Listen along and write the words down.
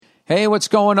Hey, what's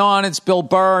going on? It's Bill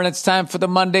Burr, and it's time for the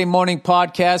Monday Morning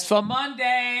Podcast for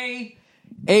Monday,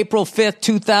 April 5th,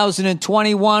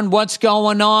 2021. What's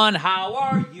going on? How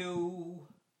are you?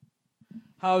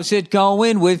 How's it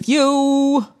going with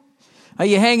you? Are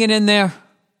you hanging in there?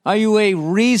 Are you a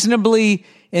reasonably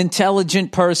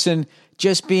intelligent person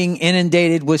just being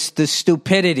inundated with the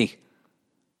stupidity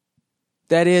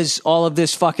that is all of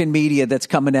this fucking media that's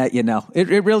coming at you now? It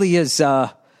really is...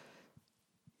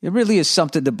 It really is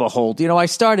something to behold. You know, I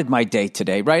started my day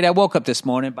today, right? I woke up this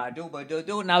morning,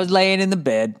 and I was laying in the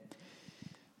bed.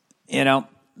 You know,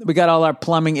 we got all our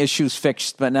plumbing issues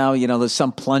fixed, but now, you know, there's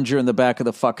some plunger in the back of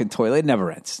the fucking toilet. It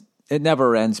never ends. It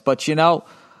never ends. But, you know,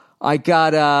 I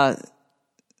got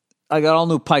all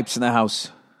new pipes in the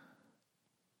house.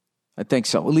 I think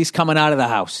so. At least coming out of the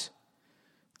house.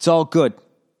 It's all good.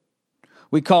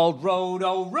 We called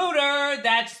Roto-Rooter,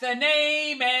 that's the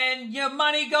name, and your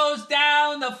money goes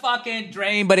down the fucking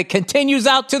drain, but it continues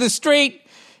out to the street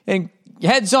and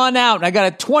heads on out. And I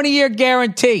got a 20-year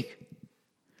guarantee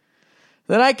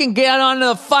that I can get on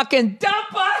the fucking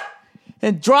dumper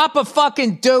and drop a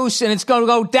fucking deuce, and it's going to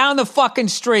go down the fucking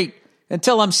street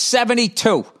until I'm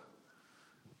 72.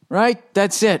 Right?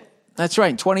 That's it. That's right.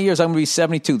 In 20 years, I'm going to be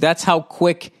 72. That's how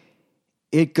quick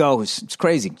it goes. It's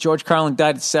crazy. George Carlin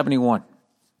died at 71.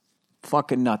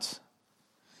 Fucking nuts.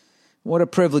 What a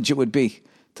privilege it would be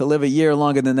to live a year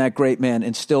longer than that great man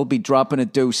and still be dropping a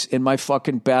deuce in my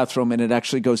fucking bathroom and it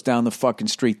actually goes down the fucking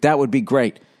street. That would be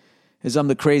great. As I'm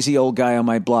the crazy old guy on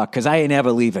my block, because I ain't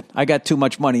ever leaving. I got too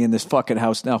much money in this fucking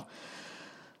house now.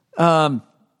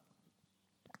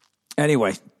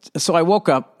 Anyway, so I woke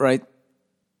up, right,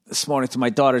 this morning to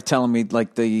my daughter telling me,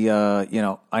 like,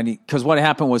 because what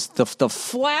happened was the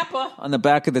flapper on the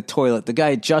back of the toilet, the guy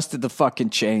adjusted the fucking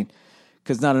chain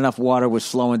because not enough water was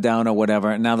flowing down or whatever,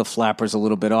 and now the flapper's a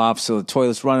little bit off, so the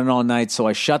toilet's running all night, so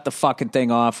I shut the fucking thing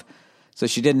off so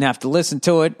she didn't have to listen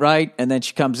to it, right? And then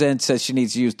she comes in, says she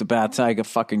needs to use the bathroom. I go,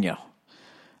 fucking,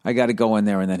 I got to go in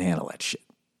there and then handle that shit,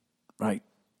 right?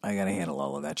 I got to handle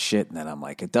all of that shit, and then I'm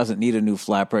like, it doesn't need a new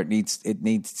flapper. It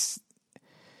needs...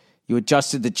 You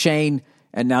adjusted the chain,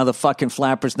 and now the fucking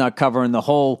flapper's not covering the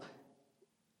hole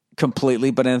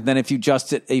completely. But then if you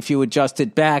adjust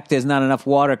it back, there's not enough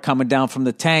water coming down from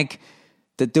the tank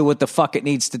to do what the fuck it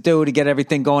needs to do to get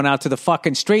everything going out to the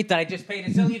fucking street that I just paid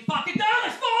 $1 zillion fucking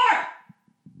dollars for.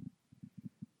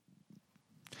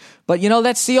 But, you know,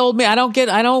 that's the old me.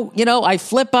 I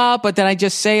flip out, but then I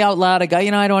just say out loud, I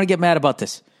don't want to get mad about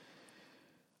this.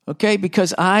 Okay,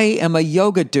 because I am a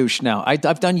yoga douche now.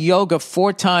 I've done yoga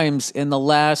 4 times in the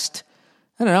last,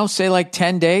 say like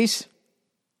 10 days.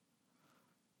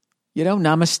 You know,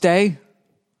 namaste.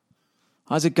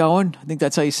 How's it going? I think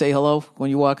that's how you say hello when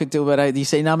you walk into it. You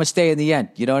say namaste in the end.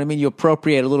 You know what I mean? You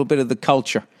appropriate a little bit of the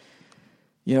culture.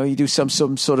 You know, you do some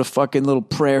sort of fucking little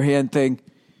prayer hand thing.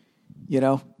 You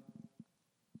know,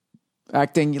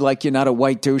 acting like you're not a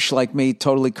white douche like me,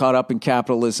 totally caught up in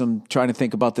capitalism, trying to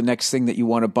think about the next thing that you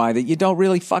want to buy that you don't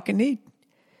really fucking need.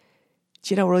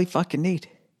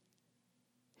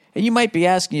 And you might be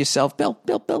asking yourself, Bill,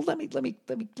 let me.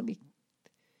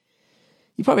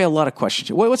 You probably have a lot of questions.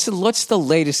 What's the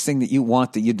latest thing that you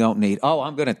want that you don't need? Oh,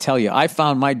 I'm going to tell you. I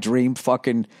found my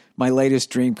latest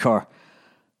dream car.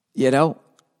 You know,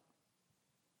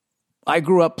 I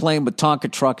grew up playing with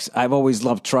Tonka trucks. I've always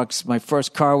loved trucks. My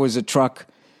first car was a truck.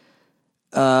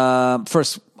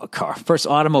 First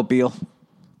automobile.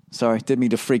 Sorry, didn't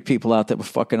mean to freak people out that were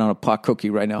fucking on a pot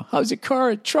cookie right now. How's a car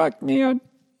a truck, man?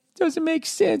 Doesn't make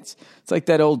sense. It's like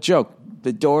that old joke.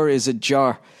 The door is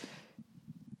ajar.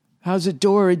 How's a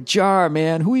door ajar,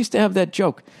 man? Who used to have that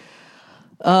joke?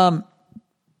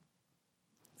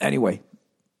 Anyway,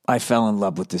 I fell in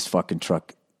love with this fucking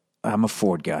truck. I'm a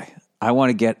Ford guy. I want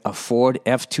to get a Ford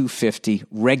F-250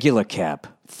 regular cab.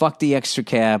 Fuck the extra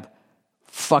cab.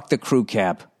 Fuck the crew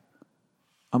cab.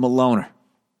 I'm a loner.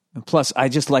 And plus, I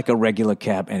just like a regular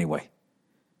cab anyway.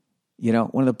 You know,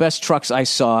 one of the best trucks I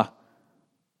saw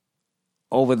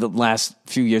over the last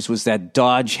few years was that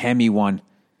Dodge Hemi one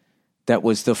that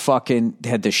was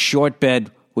had the short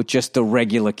bed with just the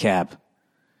regular cab.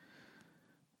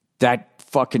 That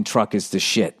fucking truck is the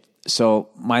shit. So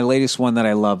my latest one that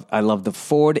I love the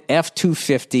Ford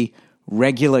F-250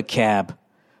 regular cab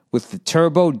with the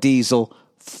turbo diesel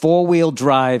 4-wheel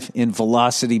drive in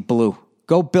Velocity Blue.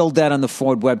 Go build that on the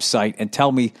Ford website and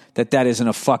tell me that isn't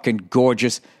a fucking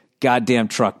gorgeous goddamn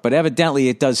truck. But evidently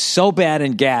it does so bad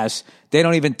in gas, they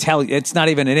don't even tell you. It's not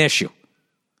even an issue.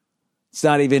 It's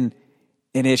not even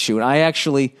an issue. And I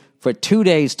actually, for 2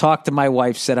 days, talked to my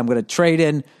wife, said I'm going to trade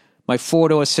in my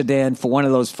 4-door sedan for one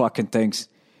of those fucking things.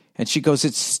 And she goes,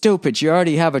 it's stupid. You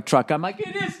already have a truck. I'm like,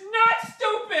 it is not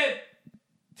stupid.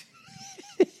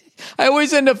 I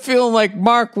always end up feeling like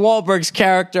Mark Wahlberg's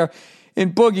character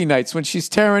in Boogie Nights when she's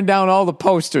tearing down all the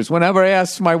posters. Whenever I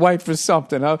ask my wife for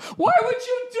something, why would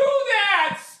you do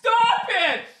that? Stop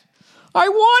it. I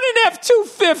want an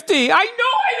F-250. I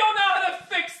know I don't know how to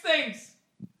fix things.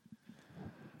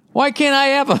 Why can't I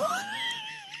have a...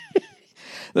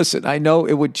 Listen, I know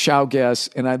it would chow gas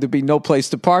and there'd be no place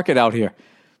to park it out here.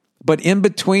 But in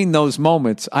between those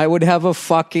moments, I would have a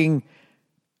fucking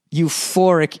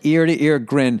euphoric ear-to-ear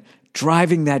grin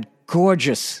driving that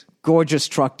gorgeous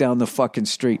truck down the fucking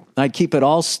street. I'd keep it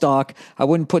all stock. I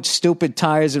wouldn't put stupid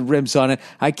tires and rims on it.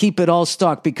 I keep it all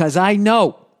stock because I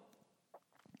know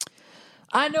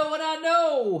what I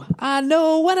know. I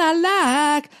know what I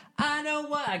like. I know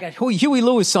what... I got Huey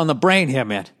Lewis on the brain here,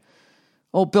 man.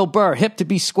 Old Bill Burr, hip to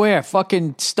be square,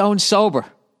 fucking stone sober.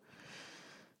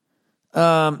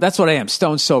 That's what I am,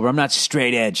 stone sober. I'm not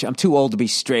straight edge. I'm too old to be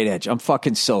straight edge. I'm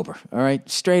fucking sober, all right?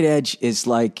 Straight edge is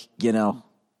like,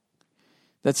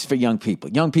 that's for young people.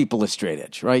 Young people are straight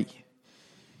edge, right?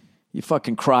 Your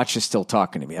fucking crotch is still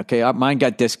talking to me, okay? Mine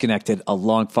got disconnected a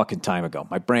long fucking time ago.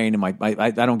 My brain and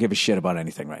I don't give a shit about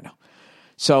anything right now.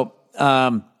 So,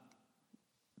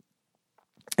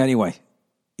 anyway,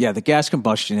 yeah, the gas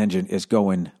combustion engine is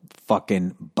going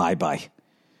fucking bye-bye.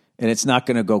 And it's not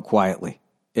going to go quietly.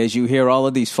 As you hear all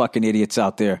of these fucking idiots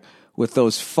out there with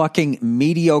those fucking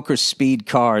mediocre speed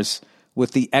cars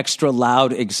with the extra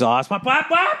loud exhaust. What?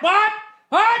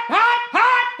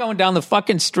 Going down the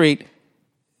fucking street,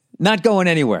 not going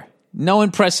anywhere. No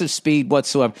impressive speed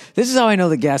whatsoever. This is how I know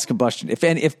the gas combustion.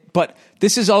 But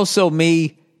this is also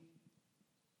me,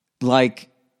 like,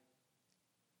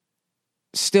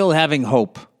 still having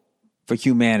hope for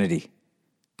humanity.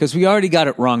 Because we already got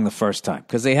it wrong the first time.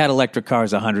 Because they had electric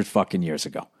cars 100 fucking years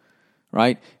ago.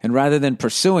 Right? And rather than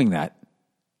pursuing that,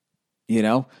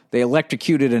 they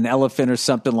electrocuted an elephant or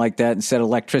something like that and said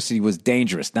electricity was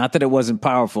dangerous. Not that it wasn't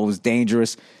powerful, it was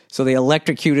dangerous. So they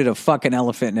electrocuted a fucking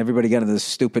elephant and everybody got into this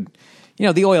stupid,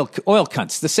 the oil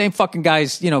cunts. The same fucking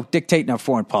guys, dictating our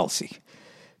foreign policy,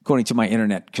 according to my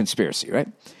internet conspiracy, right?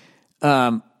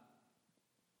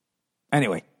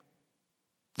 Anyway,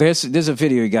 there's a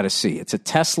video you got to see. It's a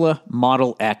Tesla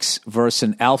Model X versus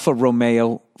an Alfa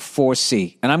Romeo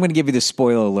 4C. And I'm going to give you the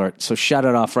spoiler alert, so shut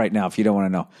it off right now if you don't want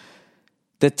to know.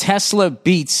 The Tesla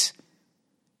beats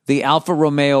the Alfa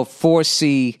Romeo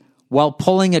 4C while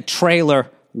pulling a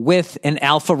trailer with an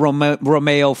Alfa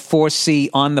Romeo 4C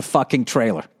on the fucking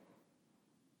trailer.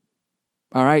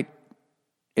 All right?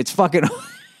 It's fucking...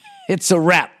 it's a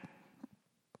wrap.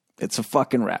 It's a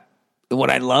fucking wrap.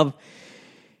 What I love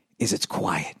is it's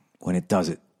quiet when it does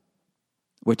it,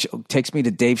 which takes me to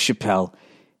Dave Chappelle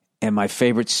and my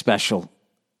favorite special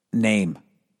name,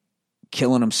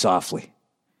 Killing 'Em Softly.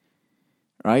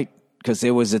 Right? Because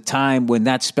there was a time when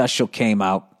that special came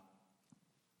out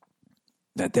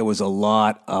that there was a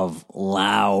lot of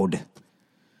loud,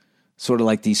 sort of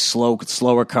like these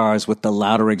slower cars with the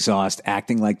louder exhaust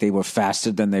acting like they were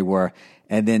faster than they were.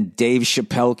 And then Dave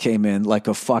Chappelle came in like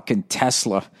a fucking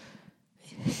Tesla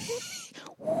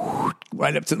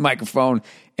right up to the microphone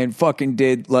and fucking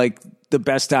did like the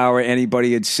best hour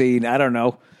anybody had seen. I don't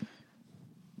know.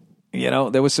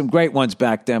 There was some great ones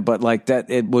back then, but like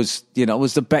that, it was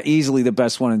easily the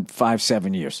best one in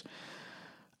 5-7 years.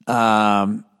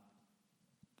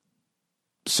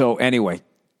 So anyway,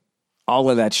 all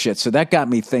of that shit. So that got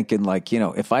me thinking, like,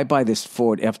 if I buy this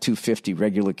Ford F-250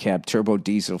 regular cab turbo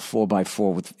diesel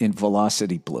 4x4 in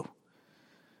Velocity blue,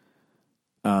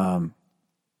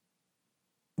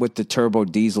 with the turbo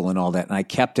diesel and all that, and I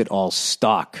kept it all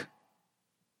stock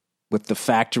with the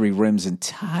factory rims and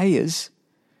tires,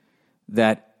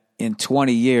 that in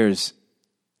 20 years,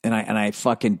 and I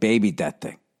fucking babied that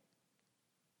thing.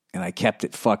 And I kept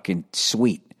it fucking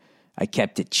sweet. I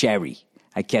kept it cherry.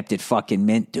 I kept it fucking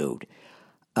mint, dude.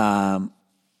 If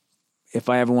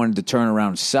I ever wanted to turn around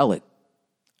and sell it,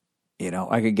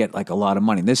 I could get like a lot of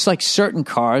money. There's like certain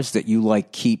cars that you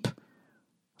like keep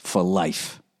for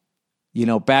life.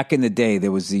 Back in the day,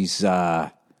 there was these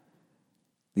older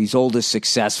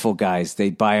successful guys.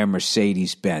 They'd buy a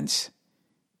Mercedes-Benz.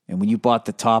 And when you bought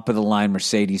the top-of-the-line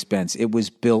Mercedes-Benz, it was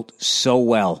built so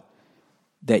well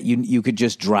that you could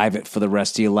just drive it for the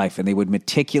rest of your life, and they would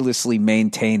meticulously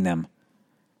maintain them.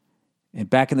 And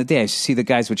back in the day, I used to see the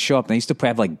guys would show up, and they used to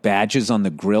have like badges on the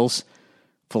grills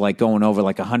for like going over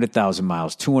like 100,000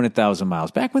 miles, 200,000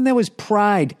 miles. Back when there was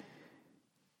pride,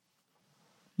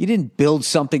 you didn't build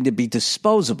something to be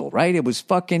disposable, right? It was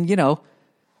fucking,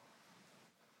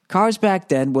 cars back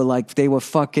then were like, they were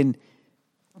fucking...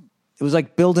 It was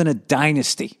like building a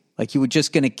dynasty. Like you were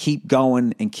just going to keep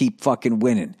going and keep fucking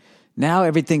winning. Now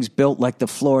everything's built like the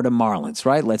Florida Marlins,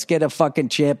 right? Let's get a fucking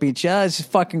championship. Oh, this is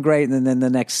fucking great. And then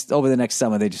over the next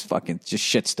summer, they just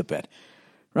shits the bed,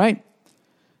 right?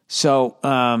 So,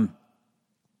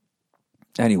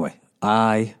 anyway,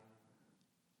 I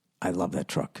love that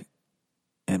truck.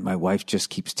 And my wife just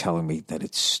keeps telling me that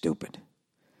it's stupid,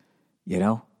 you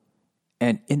know?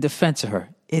 And in defense of her,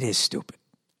 it is stupid.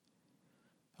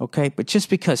 Okay? But just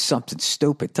because something's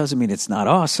stupid doesn't mean it's not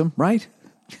awesome, right?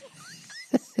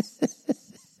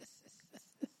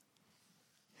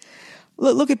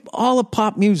 Look at all of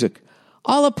pop music.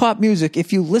 All of pop music,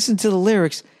 if you listen to the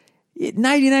lyrics,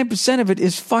 99% of it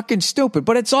is fucking stupid,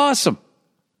 but it's awesome.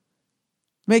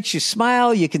 Makes you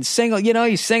smile. You can sing,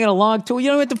 you're singing along to it. You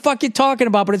know what the fuck you're talking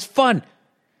about, but it's fun.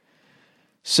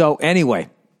 So anyway,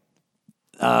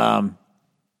 I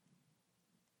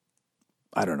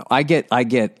don't know. I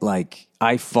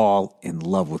fall in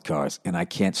love with cars and I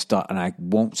can't stop and I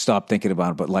won't stop thinking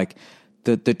about it. But like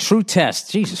the true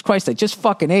test, Jesus Christ, I just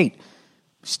fucking ate.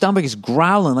 Stomach is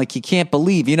growling like you can't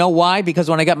believe. You know why? Because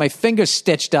when I got my fingers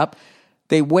stitched up,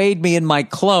 they weighed me in my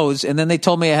clothes, and then they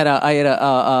told me I had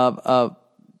a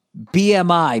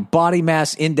BMI, body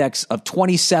mass index of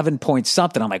 27 point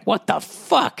something. I'm like, what the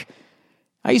fuck?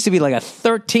 I used to be like a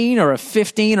 13 or a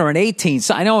 15 or an 18.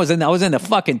 So I know I was in the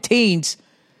fucking teens.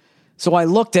 So I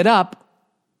looked it up.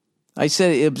 I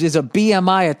said, is a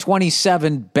BMI of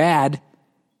 27 bad?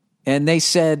 And they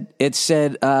said,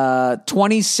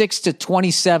 26 to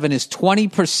 27 is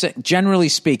 20%, generally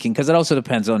speaking, because it also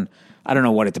depends on, I don't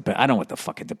know what it depends, I don't know what the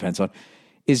fuck it depends on,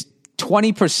 is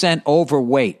 20%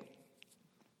 overweight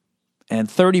and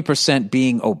 30%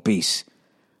 being obese,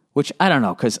 which I don't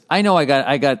know, because I know I got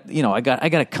a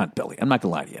cunt belly. I'm not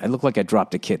gonna lie to you. I look like I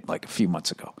dropped a kid like a few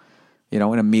months ago,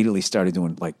 and immediately started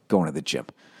doing going to the gym.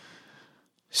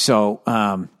 So,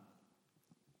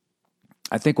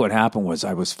 I think what happened was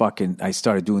I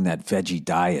started doing that veggie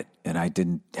diet and I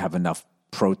didn't have enough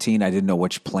protein. I didn't know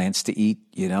which plants to eat,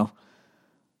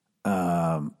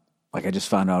 I just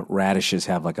found out radishes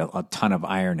have like a ton of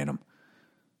iron in them.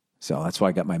 So that's why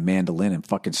I got my mandolin and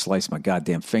fucking sliced my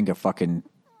goddamn finger fucking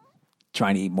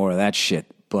trying to eat more of that shit.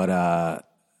 But, I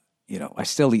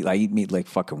eat meat like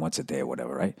fucking once a day or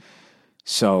whatever, right?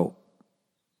 So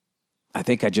I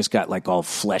think I just got like all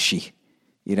fleshy.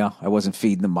 I wasn't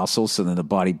feeding the muscles, so then the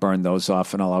body burned those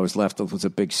off, and all I was left with was a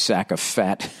big sack of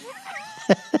fat.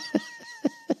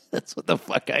 That's what the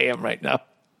fuck I am right now.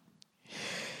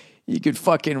 You could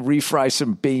fucking refry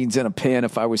some beans in a pan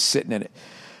if I was sitting in it.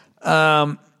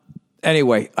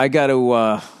 Anyway, I got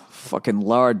to fucking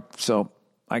lard, so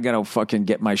I got to fucking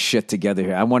get my shit together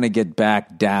here. I want to get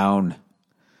back down.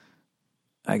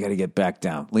 I got to get back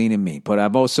down, lean and mean.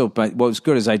 But what was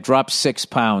good is I dropped 6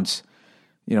 pounds.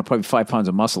 Probably 5 pounds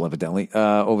of muscle, evidently,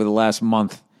 over the last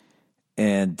month.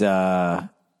 And, I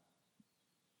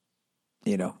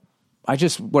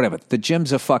just, whatever. The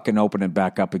gyms are fucking opening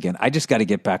back up again. I just got to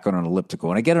get back on an elliptical.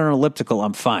 When I get on an elliptical,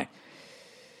 I'm fine.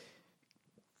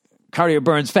 Cardio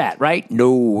burns fat, right?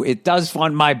 No, it does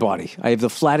on my body. I have the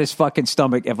flattest fucking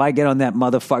stomach. If I get on that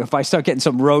motherfucker, if I start getting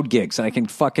some road gigs, I can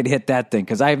fucking hit that thing.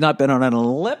 Because I have not been on an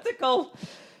elliptical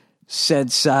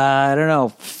since,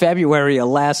 February of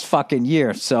last fucking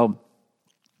year. So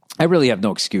I really have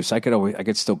no excuse. I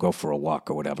could still go for a walk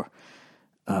or whatever.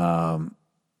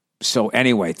 So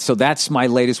anyway, so that's my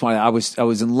latest one. I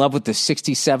was in love with the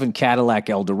 67 Cadillac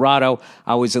Eldorado.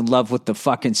 I was in love with the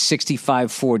fucking 65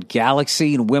 Ford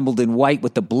Galaxy in Wimbledon white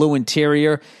with the blue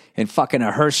interior and fucking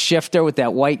a Hearst shifter with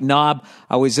that white knob.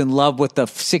 I was in love with the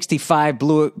 65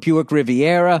 Buick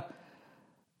Riviera.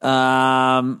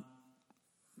 I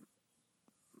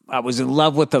was in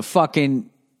love with a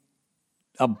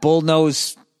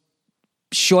bullnose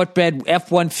short bed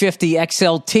F-150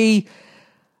 XLT.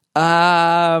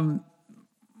 All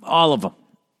of them.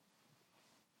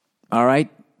 All right?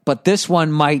 But this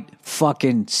one might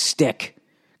fucking stick.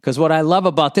 Because what I love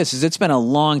about this is it's been a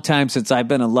long time since I've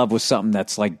been in love with something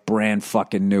that's like brand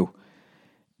fucking new.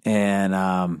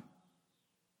 And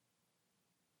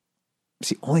it's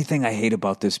the only thing I hate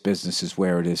about this business is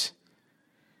where it is.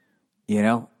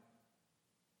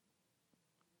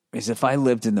 Is if I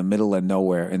lived in the middle of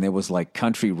nowhere and there was like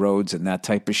country roads and that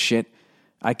type of shit,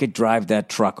 I could drive that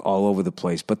truck all over the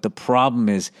place. But the problem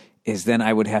is then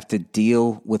I would have to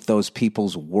deal with those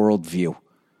people's worldview.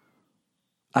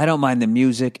 I don't mind the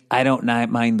music. I don't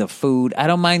mind the food. I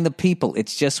don't mind the people.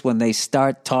 It's just when they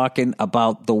start talking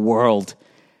about the world,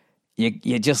 you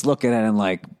just look at it and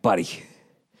like, buddy,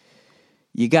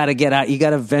 you got to get out. You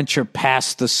got to venture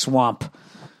past the swamp.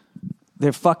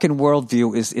 their fucking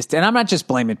worldview is, and I'm not just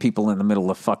blaming people in the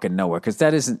middle of fucking nowhere, because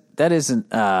that isn't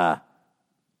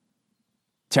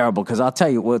terrible, because I'll tell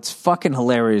you what's fucking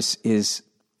hilarious is,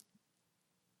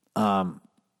 other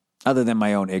than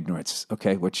my own ignorance,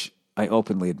 okay, which I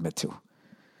openly admit to,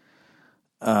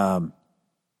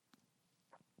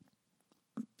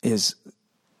 is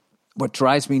what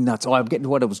drives me nuts. Oh, I'm getting to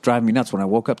what was driving me nuts when I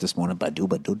woke up this morning.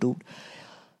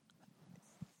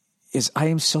 Is I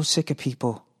am so sick of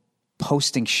people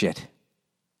posting shit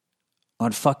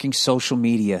on fucking social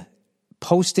media,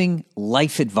 posting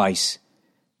life advice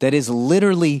that is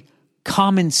literally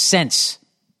common sense.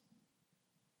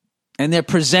 And they're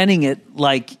presenting it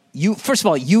like you, first of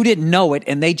all, you didn't know it,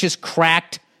 and they just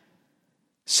cracked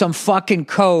some fucking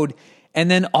code.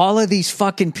 And then all of these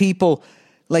fucking people,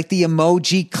 like the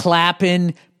emoji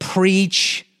clapping,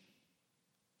 preach.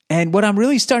 And what I'm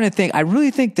really starting to think, I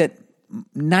really think that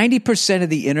 90% of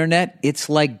the internet, it's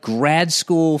like grad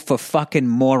school for fucking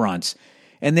morons.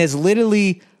 And there's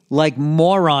literally like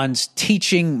morons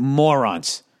teaching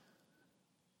morons.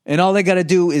 And all they got to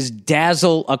do is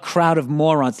dazzle a crowd of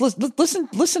morons.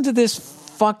 Listen to this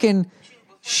fucking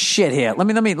shit here. Let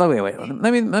me make,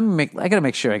 I got to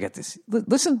make sure I get this.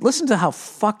 Listen to how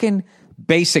fucking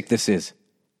basic this is.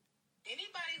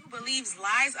 Anybody who believes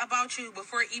lies about you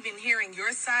before even hearing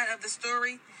your side of the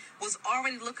story was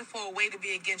already looking for a way to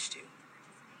be against you.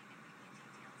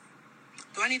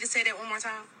 Do I need to say that one more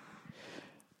time?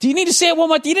 Do you need to say it one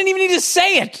more time? You didn't even need to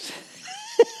say it.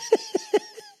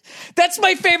 That's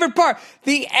my favorite part.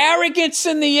 The arrogance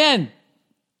in the end.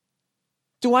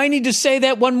 Do I need to say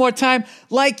that one more time?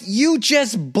 Like you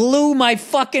just blew my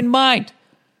fucking mind.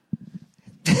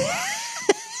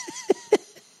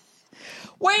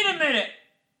 Wait a minute.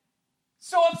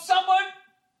 So if someone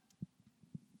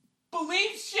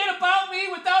believes shit about me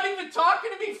without even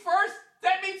talking to me first,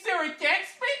 that means they're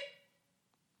against me?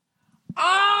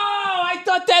 Oh, I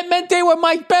thought that meant they were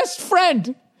my best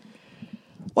friend.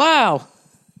 Wow.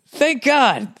 Thank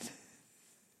God.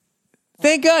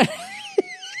 Thank God.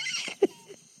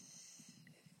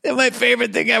 That's my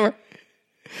favorite thing ever.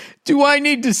 Do I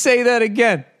need to say that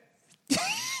again?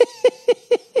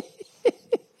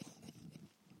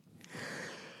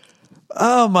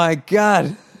 Oh, my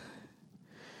God.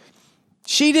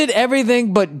 She did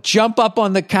everything but jump up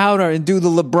on the counter and do the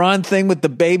LeBron thing with the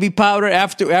baby powder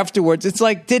afterwards. It's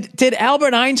like, did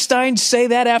Albert Einstein say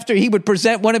that after he would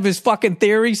present one of his fucking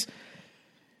theories?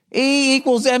 E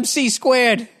equals MC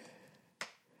squared.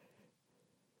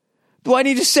 Do I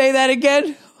need to say that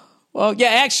again? Well, yeah,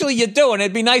 actually you do, and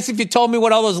it'd be nice if you told me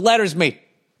what all those letters mean.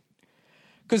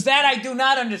 Because that I do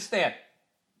not understand.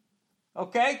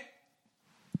 Okay?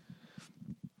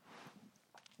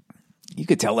 You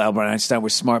could tell Albert Einstein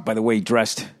was smart by the way he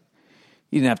dressed.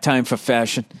 He didn't have time for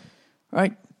fashion,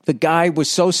 right? The guy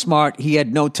was so smart, he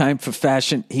had no time for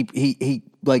fashion. He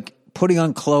like, putting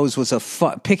on clothes was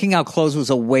picking out clothes was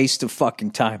a waste of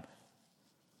fucking time.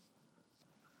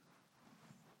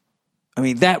 I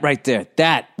mean, that right there.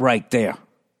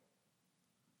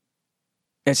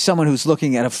 As someone who's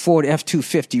looking at a Ford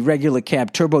F-250 regular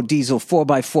cab, turbo diesel,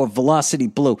 4x4 Velocity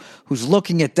Blue, who's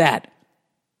looking at that,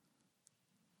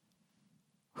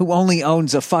 who only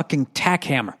owns a fucking tack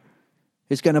hammer,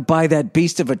 is going to buy that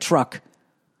beast of a truck.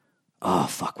 Oh,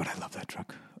 fuck, would I love that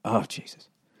truck. Oh, Jesus.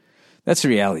 That's the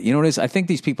reality. You know what it is? I think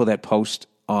these people that post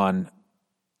on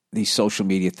these social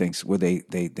media things where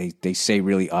they say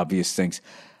really obvious things,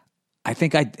 I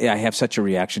think I have such a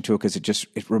reaction to it because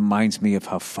it reminds me of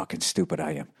how fucking stupid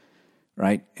I am,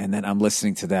 right? And then I'm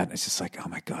listening to that and it's just like, oh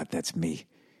my God, that's me.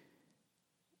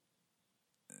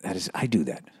 I do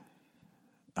that.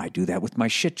 I do that with my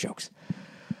shit jokes.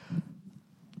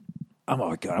 Oh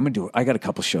my God, I got a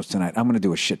couple shows tonight. I'm going to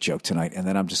do a shit joke tonight and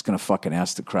then I'm just going to fucking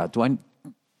ask the crowd, do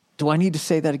I need to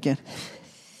say that again?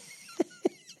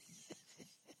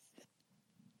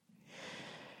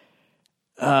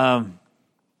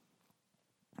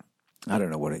 I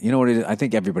don't know what it is. I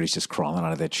think everybody's just crawling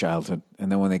out of their childhood.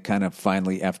 And then when they kind of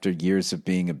finally, after years of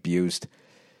being abused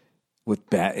with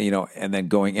bad, and then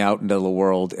going out into the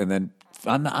world and then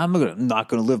I'm not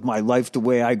going to live my life the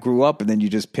way I grew up. And then you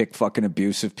just pick fucking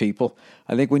abusive people.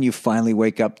 I think when you finally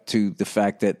wake up to the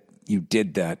fact that you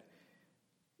did that,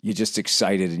 you're just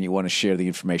excited and you want to share the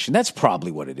information. That's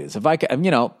probably what it is. If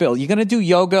Bill, you're going to do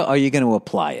yoga or are you going to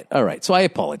apply it? All right. So I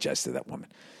apologize to that woman.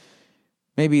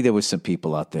 Maybe there was some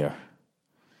people out there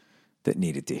that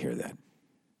needed to hear that.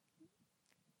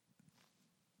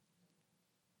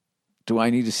 Do I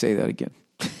need to say that again?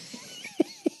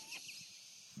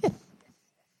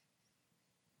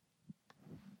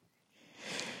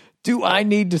 Do I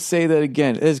need to say that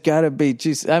again? There's got to be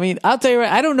Jesus. I mean, I'll tell you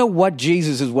right, I don't know what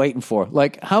Jesus is waiting for.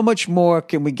 Like, how much more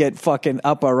can we get fucking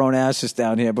up our own asses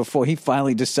down here before he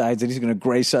finally decides that he's going to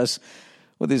grace us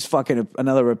with his fucking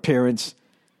another appearance?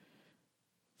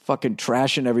 Fucking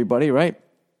trashing everybody, right?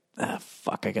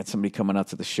 Fuck, I got somebody coming out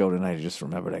to the show tonight. I just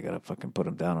remembered I got to fucking put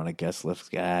him down on a guest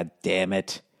list. God damn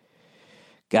it.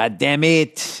 God damn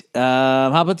it.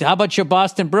 How about your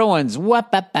Boston Bruins?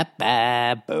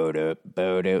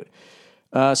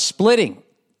 Splitting.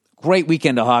 Great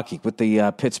weekend of hockey with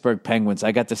the Pittsburgh Penguins.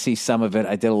 I got to see some of it.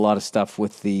 I did a lot of stuff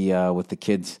with the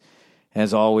kids.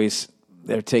 As always,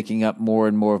 they're taking up more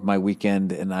and more of my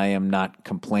weekend, and I am not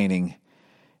complaining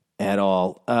at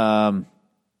all.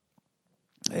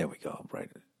 There we go. Right.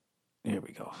 Here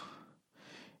we go.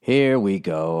 Here we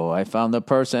go. I found the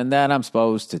person that I'm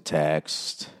supposed to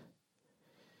text.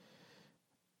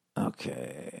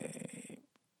 Okay.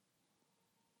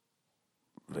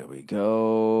 There we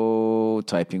go.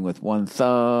 Typing with one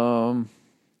thumb.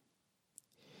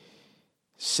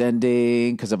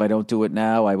 Sending, because if I don't do it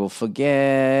now, I will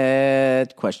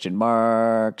forget. Question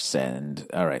mark. Send.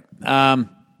 All right.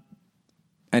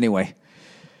 Anyway.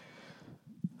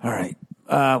 All right.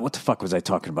 What the fuck was I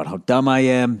talking about? How dumb I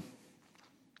am.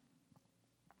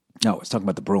 No, I was talking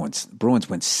about the Bruins. The Bruins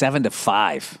went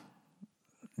 7-5.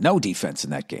 No defense in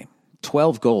that game.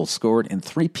 12 goals scored in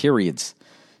 3 periods.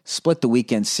 Split the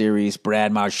weekend series.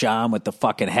 Brad Marchand with the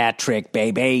fucking hat trick,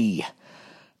 baby.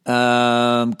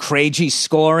 Krejci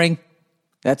scoring.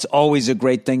 That's always a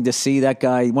great thing to see. That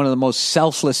guy, one of the most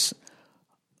selfless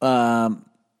hockey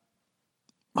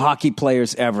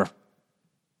players ever.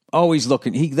 Always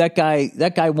looking. That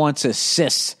guy wants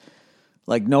assists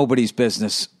like nobody's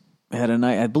business. Had a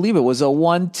night, I believe it was a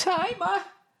one-timer.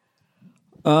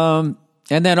 And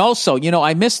then also,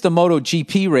 I missed the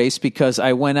MotoGP race because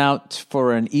I went out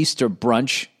for an Easter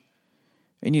brunch.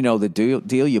 And you know the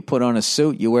deal. You put on a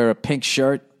suit, you wear a pink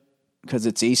shirt because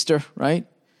it's Easter, right?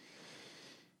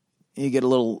 You get a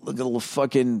little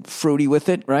fucking fruity with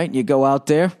it, right? You go out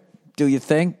there, do your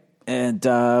thing, and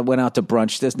went out to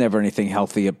brunch. There's never anything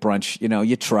healthy at brunch.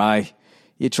 You try.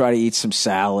 You try to eat some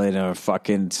salad or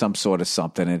fucking some sort of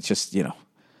something. And it's just,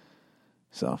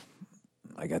 So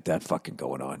I got that fucking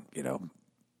going on, I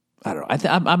don't know.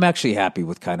 I'm actually happy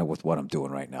with what I'm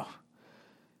doing right now.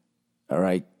 All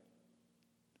right.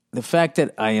 The fact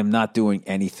that I am not doing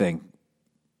anything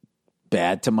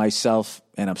bad to myself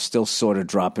and I'm still sort of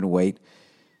dropping weight.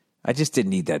 I just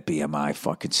didn't need that BMI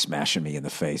fucking smashing me in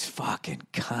the face. Fucking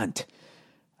cunt.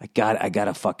 I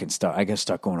gotta fucking start. I gotta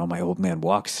start going on my old man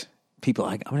walks. People,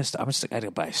 I gotta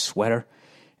buy a sweater,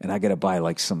 and I gotta buy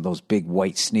like some of those big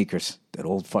white sneakers that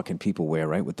old fucking people wear,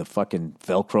 right, with the fucking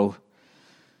Velcro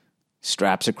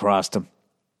straps across them.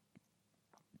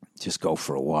 Just go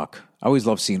for a walk. I always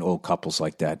love seeing old couples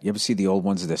like that. You ever see the old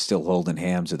ones that they're still holding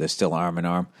hands or they're still arm in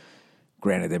arm?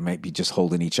 Granted, they might be just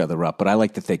holding each other up, but I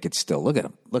like to think it's still. Look at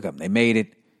them. Look at them. They made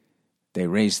it. They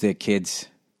raised their kids.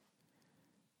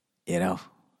 I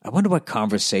wonder what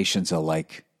conversations are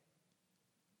like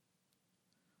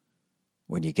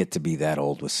when you get to be that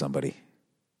old with somebody.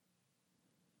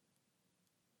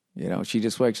 She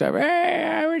just wakes up, hey,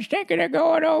 I was thinking of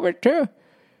going over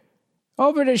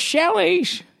to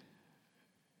Shelley's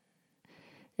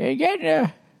and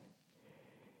getting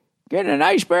an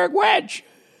iceberg wedge.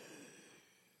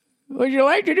 Would you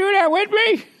like to do that with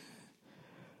me?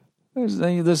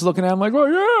 Then you're just looking at him like, oh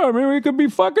yeah, we could be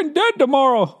fucking dead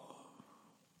tomorrow.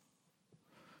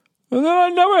 And then I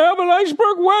never have an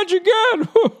iceberg wedge again.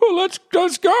 Let's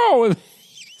go.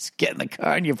 Just get in the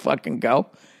car and you fucking go.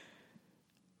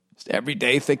 Just every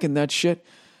day thinking that shit.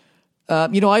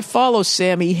 I follow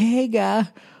Sammy Hagar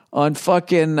on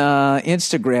fucking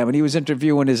Instagram, and he was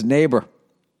interviewing his neighbor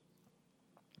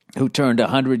who turned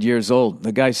 100 years old.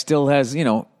 The guy still has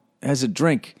a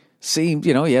drink. Seemed,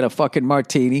 he had a fucking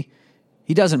martini.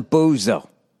 He doesn't booze, though.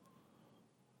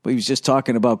 But he was just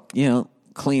talking about,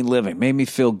 clean living. Made me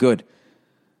feel good.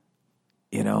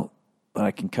 But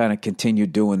I can kind of continue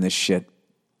doing this shit.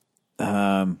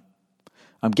 I'm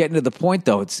getting to the point,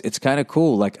 though. It's kind of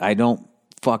cool. Like, I don't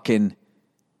fucking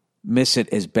miss it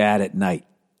as bad at night.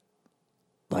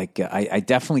 Like, I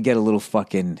definitely get a little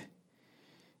fucking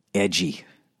edgy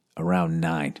around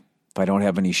 9. If I don't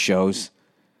have any shows,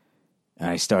 and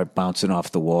I start bouncing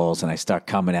off the walls, and I start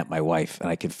coming at my wife, and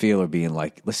I can feel her being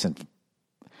like, listen,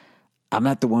 I'm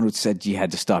not the one who said you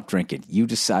had to stop drinking. You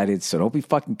decided, so don't be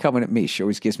fucking coming at me. She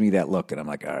always gives me that look, and I'm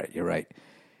like, all right, you're right.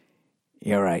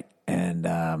 You're right. And,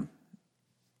 oh,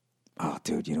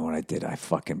 dude, you know what I did? I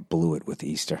fucking blew it with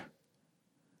Easter.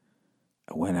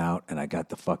 I went out, and I got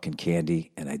the fucking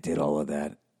candy, and I did all of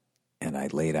that. and I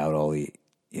laid out all the,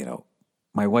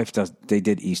 my wife they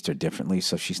did Easter differently,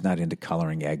 so she's not into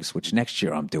coloring eggs, which next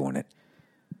year I'm doing it.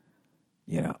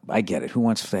 I get it. Who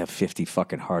wants to have 50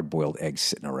 fucking hard-boiled eggs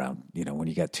sitting around, when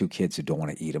you got 2 kids who don't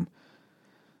want to eat them?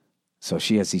 So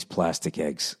she has these plastic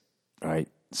eggs, right?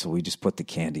 So we just put the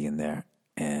candy in there,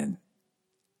 and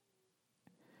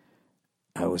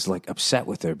I was like upset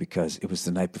with her because it was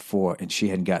the night before and she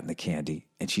hadn't gotten the candy,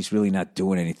 and she's really not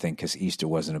doing anything because Easter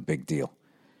wasn't a big deal.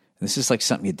 And this is like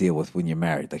something you deal with when you're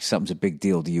married. Like something's a big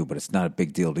deal to you, but it's not a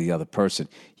big deal to the other person.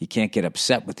 You can't get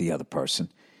upset with the other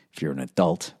person if you're an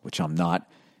adult, which I'm not,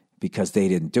 because they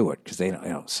didn't do it, because they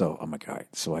don't, So I'm like, all right.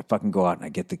 So I fucking go out and I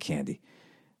get the candy.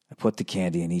 I put the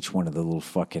candy in each one of the little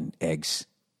fucking eggs,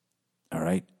 all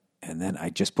right? And then I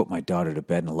just put my daughter to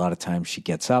bed, and a lot of times she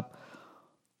gets up.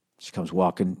 She comes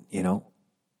walking,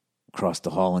 across the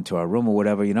hall into our room or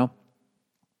whatever, And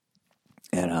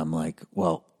I'm like,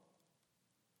 well,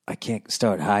 I can't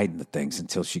start hiding the things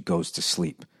until she goes to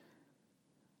sleep.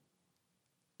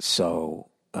 So,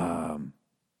 I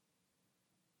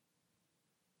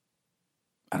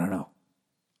don't know.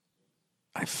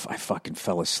 I fucking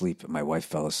fell asleep, and my wife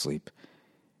fell asleep.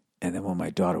 And then when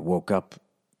my daughter woke up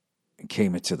and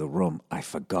came into the room, I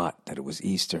forgot that it was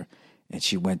Easter. And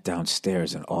she went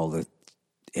downstairs, and all the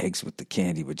eggs with the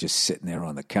candy were just sitting there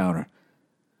on the counter.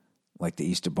 Like the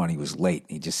Easter bunny was late.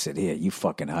 And he just said, here, you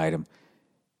fucking hide them.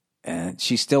 And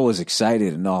she still was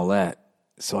excited and all that.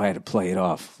 So I had to play it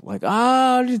off. Like,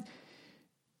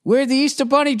 where'd the Easter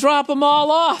bunny drop them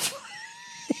all off?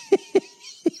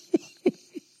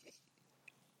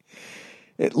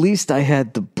 At least I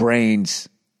had the brains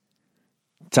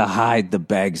to hide the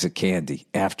bags of candy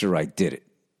after I did it.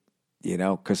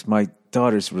 Because my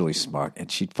daughter's really smart,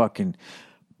 and she fucking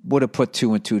would have put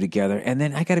 2 and 2 together. And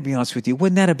then I got to be honest with you,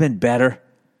 wouldn't that have been better?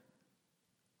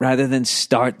 Rather than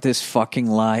start this fucking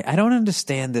lie. I don't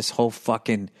understand this whole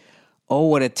fucking,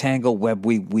 what a tangled web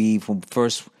we weave when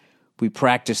first we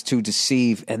practice to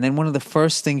deceive. And then one of the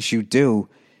first things you do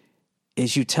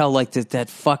is you tell like that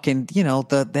fucking,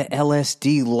 the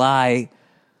LSD lie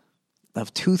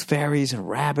of tooth fairies and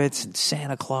rabbits and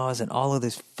Santa Claus and all of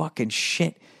this fucking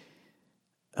shit.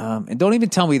 And don't even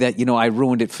tell me that, I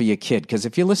ruined it for your kid. Because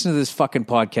if you listen to this fucking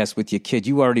podcast with your kid,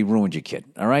 you already ruined your kid.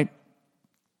 All right?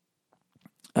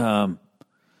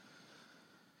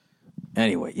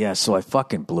 Anyway, yeah, so I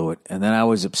fucking blew it. And then I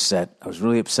was upset. I was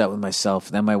really upset with myself.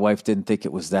 And then my wife didn't think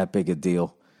it was that big a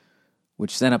deal,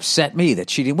 which then upset me that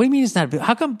she didn't. What do you mean it's not a big?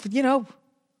 How come,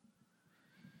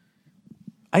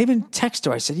 I even text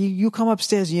her. I said, you come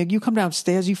upstairs. You come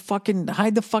downstairs. You fucking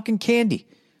hide the fucking candy.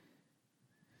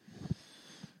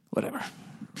 Whatever.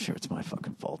 I'm sure it's my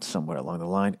fucking fault somewhere along the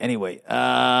line. Anyway,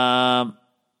 all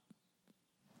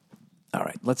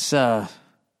right, let's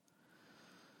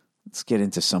get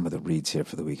into some of the reads here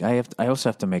for the week. I also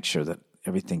have to make sure that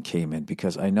everything came in,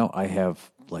 because I know I have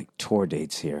like tour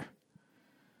dates here.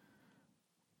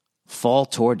 Fall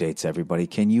tour dates, everybody.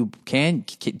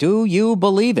 Do you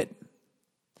believe it?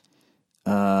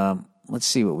 Let's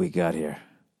see what we got here.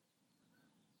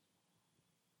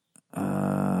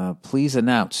 Please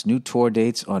announce new tour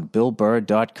dates on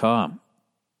BillBurr.com.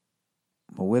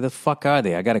 Well, where the fuck are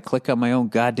they? I got to click on my own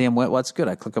goddamn website. What's good?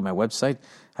 I click on my website.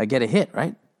 I get a hit,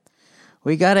 right?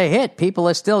 We got a hit. People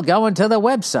are still going to the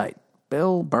website.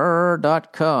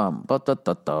 BillBurr.com. Look at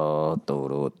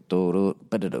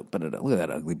that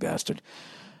ugly bastard.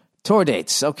 Tour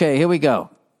dates. Okay, here we go.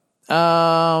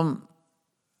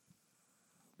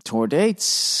 Tour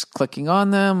dates. Clicking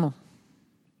on them.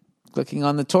 Clicking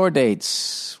on the tour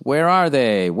dates. Where are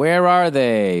they? Where are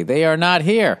they? They are not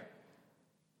here.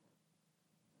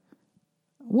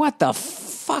 What the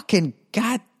fucking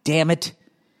goddamn it?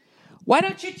 Why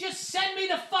don't you just send me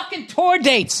the fucking tour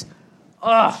dates?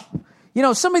 Ugh.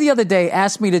 Somebody the other day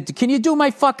asked me can you do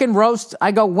my fucking roast?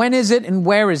 I go, when is it and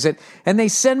where is it? And they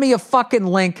send me a fucking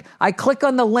link. I click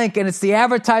on the link and it's the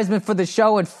advertisement for the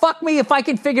show, and fuck me if I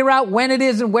can figure out when it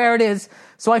is and where it is.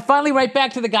 So I finally write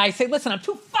back to the guy, say, listen, I'm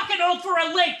too fucking old for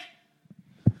a link.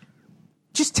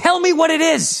 Just tell me what it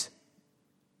is.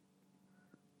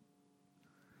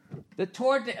 The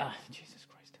tour, Jesus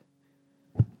Christ.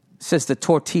 It says the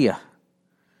tortilla.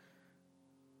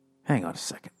 Hang on a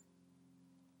second.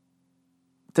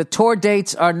 The tour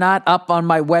dates are not up on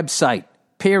my website,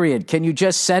 period. Can you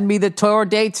just send me the tour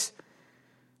dates?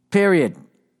 Period.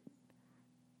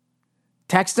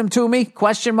 Text them to me,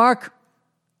 question mark.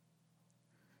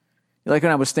 Like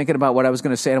when I was thinking about what I was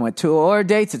going to say, and I went, tour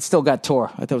dates, it still got tour.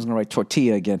 I thought I was going to write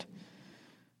tortilla again.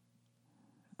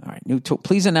 All right,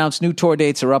 please announce new tour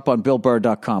dates are up on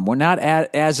BillBurr.com. We're not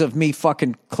as of me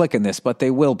fucking clicking this, but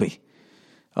they will be.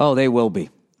 Oh, they will be.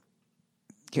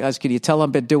 Guys, can you tell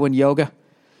I've been doing yoga?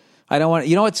 I don't want.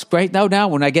 You know what's great though? Now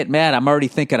when I get mad, I'm already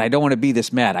thinking I don't want to be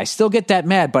this mad. I still get that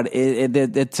mad, but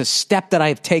it's a step that I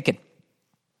have taken.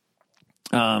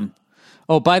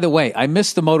 Oh, by the way, I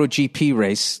missed the MotoGP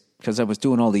race because I was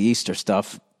doing all the Easter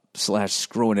stuff /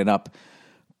 screwing it up.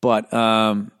 But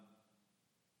what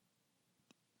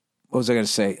was I going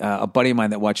to say? A buddy of mine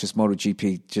that watches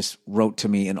MotoGP just wrote to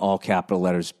me in all capital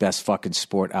letters, best fucking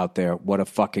sport out there. What a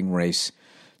fucking race.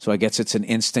 So I guess it's an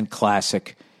instant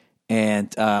classic.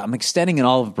 And I'm extending an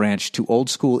olive branch to old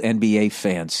school NBA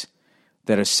fans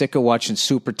that are sick of watching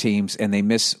super teams and they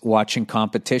miss watching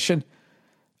competition.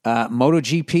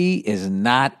 MotoGP is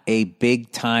not a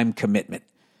big time commitment.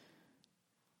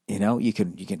 You know, you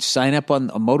can sign up on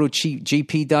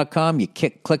MotoGP.com. You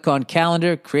click on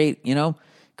calendar, create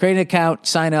an account,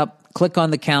 sign up, click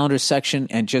on the calendar section,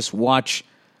 and just watch.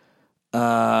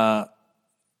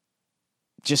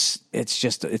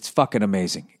 It's fucking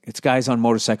amazing. It's guys on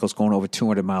motorcycles going over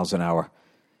 200 miles an hour,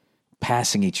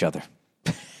 passing each other.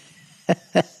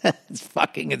 It's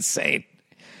fucking insane.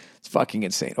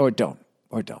 Or don't,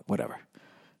 whatever.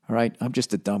 All right, I'm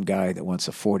just a dumb guy that wants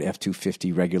a Ford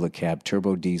F-250 regular cab,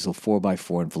 turbo diesel,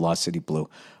 4x4, and Velocity Blue.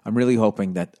 I'm really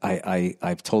hoping that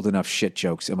I've told enough shit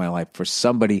jokes in my life for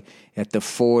somebody at the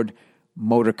Ford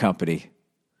Motor Company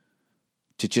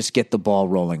to just get the ball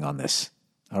rolling on this,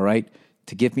 all right?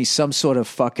 To give me some sort of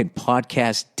fucking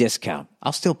podcast discount.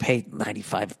 I'll still pay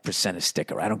 95% a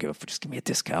sticker. I don't give a fuck. Just give me a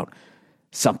discount.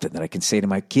 Something that I can say to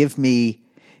my, give me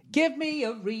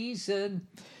a reason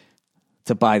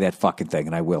to buy that fucking thing,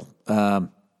 and I will. All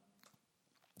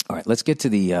right, let's get to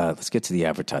the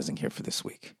advertising here for this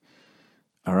week.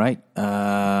 All right.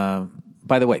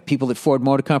 By the way, people at Ford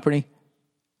Motor Company,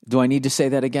 do I need to say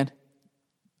that again?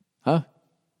 Huh?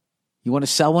 You want to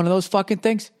sell one of those fucking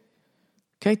things?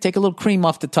 Okay, take a little cream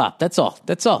off the top. That's all.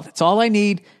 That's all I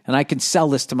need, and I can sell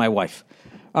this to my wife.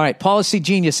 All right, Policy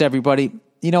Genius, everybody.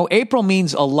 You know, April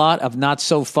means a lot of not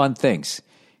so fun things.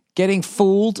 Getting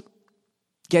fooled,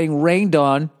 getting rained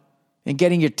on, and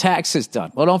getting your taxes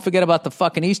done. Well, don't forget about the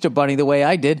fucking Easter Bunny the way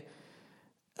I did.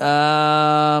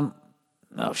 Oh,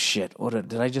 shit.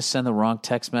 Did I just send the wrong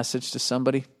text message to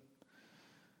somebody?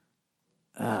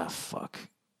 Fuck.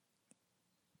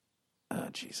 Oh,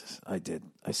 Jesus. I did.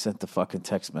 I sent the fucking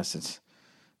text message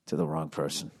to the wrong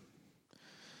person. You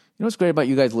know what's great about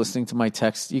you guys listening to my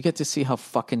text? You get to see how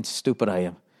fucking stupid I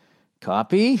am.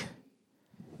 Copy.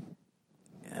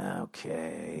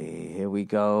 Okay, here we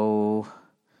go.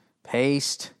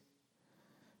 Paste.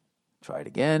 Try it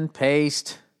again.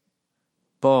 Paste.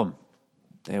 Boom.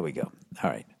 There we go. All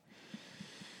right.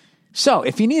 So,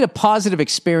 if you need a positive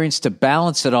experience to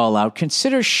balance it all out,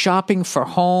 consider shopping for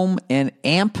home and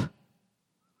AMP.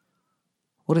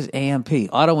 What is AMP?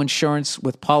 Auto insurance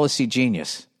with Policy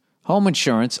Genius. Home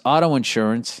insurance, auto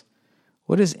insurance.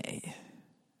 What is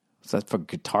that for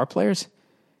guitar players?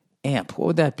 AMP. What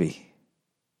would that be?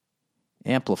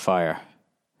 Amplifier.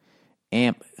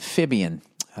 Amphibian.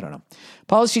 I don't know.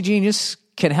 Policy Genius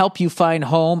can help you find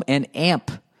home and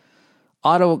AMP.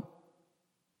 Auto.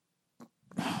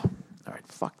 All right,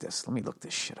 fuck this. Let me look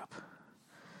this shit up.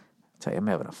 I'll tell you, I'm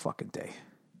having a fucking day.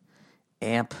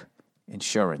 AMP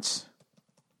insurance.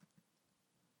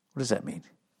 What does that mean?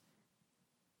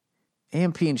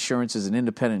 AMP Insurance is an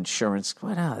independent insurance.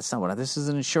 What? No, that's not what. This is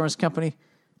an insurance company.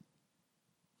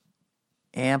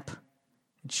 AMP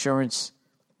Insurance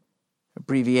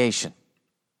abbreviation.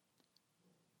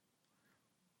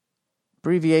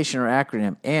 Abbreviation or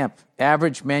acronym. AMP,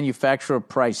 Average Manufacturer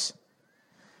Price.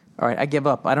 All right, I give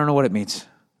up. I don't know what it means.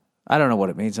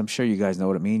 I'm sure you guys know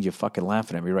what it means. You're fucking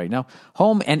laughing at me right now.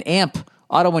 Home and AMP,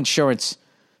 auto insurance.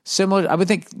 Similar, I would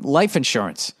think life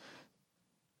insurance.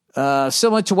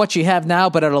 Similar to what you have now,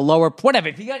 but at a lower, whatever.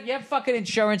 If you have fucking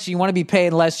insurance and you want to be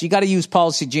paying less, you got to use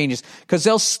Policy Genius because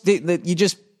you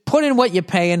just put in what you're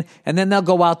paying and then they'll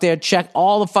go out there, check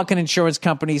all the fucking insurance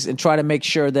companies and try to make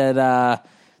sure that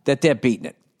they're beating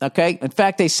it. Okay. In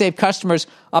fact, they save customers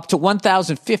up to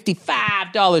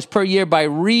 $1,055 per year by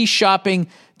reshopping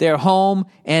their home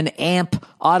and AMP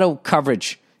auto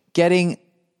coverage. Getting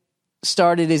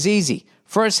started is easy.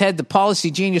 First, head to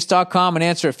PolicyGenius.com and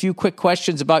answer a few quick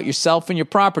questions about yourself and your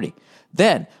property.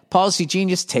 Then, Policy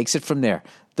Genius takes it from there.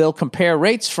 They'll compare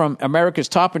rates from America's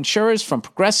top insurers, from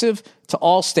Progressive to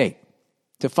Allstate,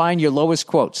 to find your lowest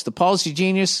quotes. The Policy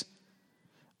Genius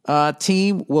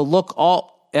team will look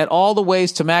at all the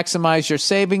ways to maximize your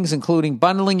savings, including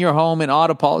bundling your home and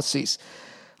auto policies.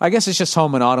 I guess it's just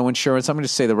home and auto insurance. I'm going to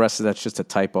say the rest of that's just a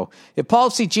typo. If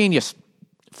Policy Genius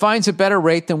finds a better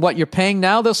rate than what you're paying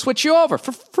now, they'll switch you over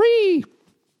for free.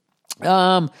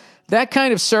 That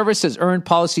kind of service has earned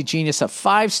Policy Genius a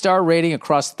 5-star rating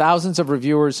across thousands of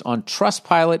reviewers on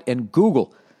Trustpilot and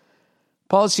Google.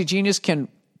 Policy Genius can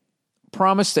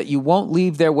promise that you won't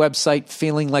leave their website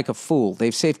feeling like a fool.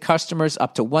 They've saved customers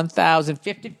up to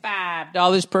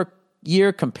 $1,055 per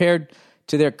year compared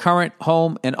to their current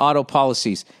home and auto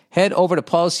policies. Head over to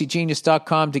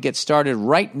policygenius.com to get started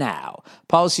right now.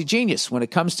 Policy Genius, when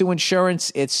it comes to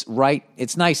insurance, it's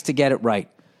nice to get it right.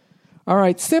 All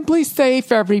right, Simply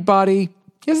Safe, everybody.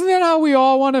 Isn't that how we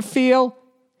all want to feel?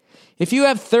 If you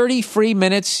have 30 free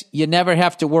minutes, you never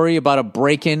have to worry about a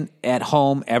break-in at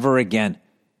home ever again.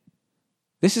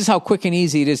 This is how quick and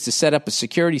easy it is to set up a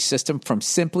security system from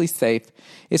Simply Safe.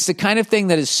 It's the kind of thing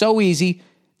that is so easy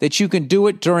that you can do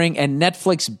it during a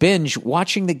Netflix binge,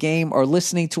 watching the game, or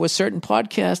listening to a certain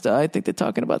podcast. I think they're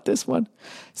talking about this one.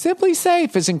 Simply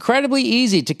Safe is incredibly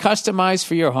easy to customize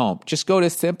for your home. Just go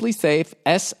to Simply Safe,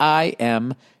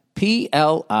 SIMPLISAFE.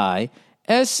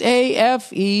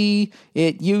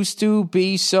 It used to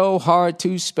be so hard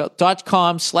to spell.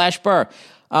 .com/Burr.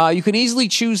 You can easily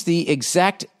choose the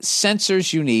exact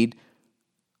sensors you need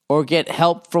or get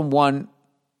help from one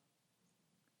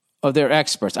of their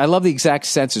experts. I love the exact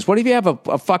sensors. What if you have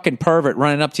a fucking pervert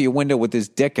running up to your window with his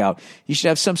dick out? You should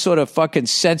have some sort of fucking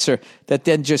sensor that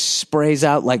then just sprays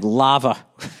out like lava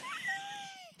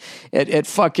at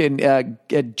fucking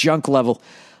at junk level.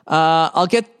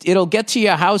 It'll get to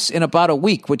your house in about a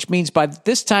week, which means by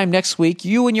this time next week,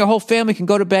 you and your whole family can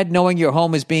go to bed knowing your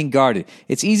home is being guarded.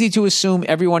 It's easy to assume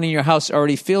everyone in your house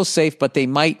already feels safe, but they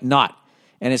might not.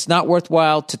 And it's not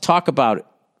worthwhile to talk about it.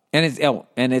 And it's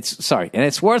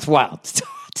worthwhile to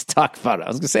talk about it. I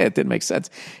was going to say it didn't make sense.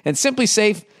 And Simply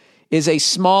Safe is a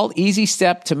small, easy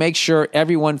step to make sure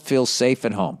everyone feels safe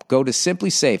at home. Go to Simply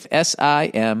Safe,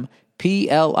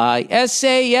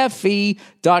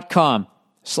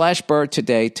 SIMPLISAFE.com/Burr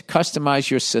today to customize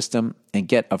your system and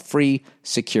get a free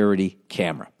security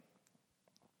camera.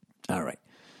 All right.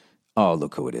 Oh,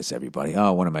 look who it is, everybody.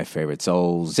 Oh, one of my favorites.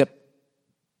 Oh, Zip.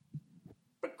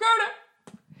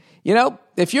 You know,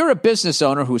 if you're a business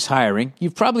owner who's hiring,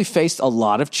 you've probably faced a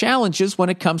lot of challenges when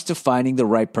it comes to finding the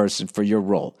right person for your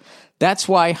role. That's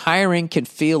why hiring can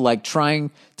feel like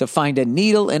trying to find a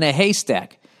needle in a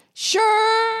haystack. Sure,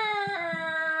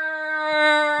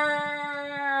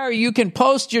 you can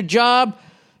post your job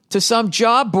to some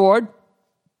job board,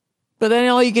 but then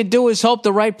all you can do is hope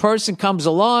the right person comes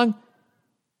along,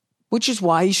 which is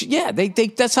why you should,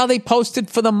 that's how they posted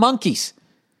for the Monkees.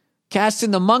 Casting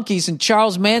the Monkees, and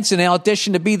Charles Manson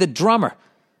auditioned to be the drummer.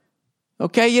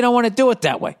 Okay, you don't want to do it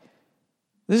that way.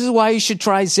 This is why you should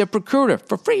try ZipRecruiter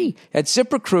for free at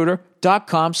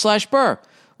ZipRecruiter.com/Burr.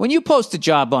 When you post a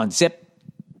job on Zip,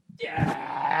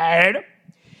 it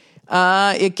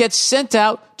gets sent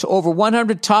out to over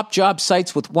 100 top job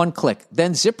sites with one click.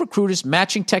 Then ZipRecruiter's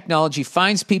matching technology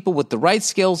finds people with the right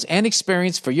skills and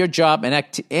experience for your job and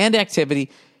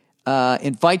activity,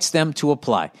 invites them to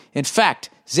apply. In fact,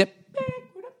 Zip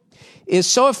is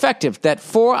so effective that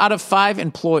 4 to 5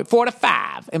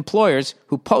 employers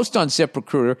who post on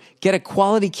ZipRecruiter get a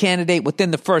quality candidate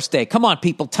within the first day. Come on,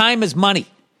 people. Time is money.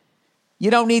 You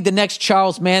don't need the next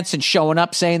Charles Manson showing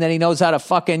up saying that he knows how to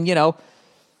fucking,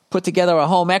 put together a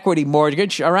home equity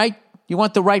mortgage, all right? You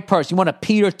want the right person. You want a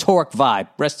Peter Tork vibe.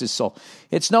 Rest his soul.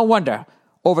 It's no wonder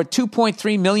over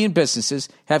 2.3 million businesses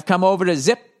have come over to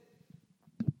Zip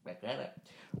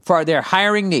for their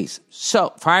hiring needs.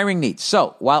 So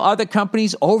while other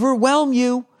companies overwhelm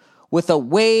you with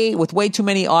way too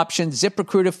many options,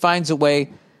 ZipRecruiter finds a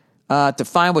way to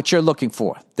find what you're looking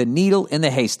for, the needle in the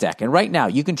haystack. And right now,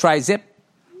 you can try Zip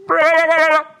for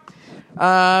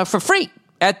free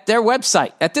at this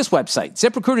website,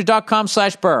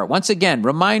 ZipRecruiter.com/Burr. Once again,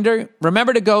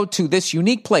 remember to go to this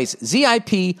unique place,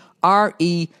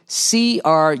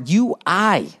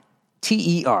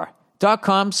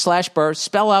 ZipRecruiter.com/Burr,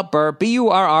 spell out Burr,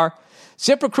 BURR,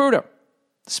 ZipRecruiter,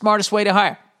 the smartest way to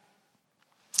hire.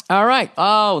 All right.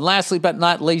 Oh, lastly but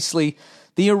not leastly,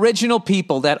 the original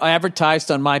people that advertised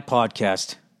on my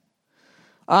podcast.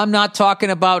 I'm not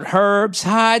talking about Herb's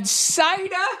Hard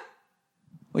Cider,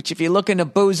 which if you're looking to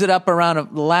booze it up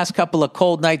around the last couple of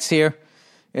cold nights here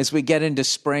as we get into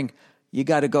spring, you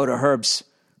got to go to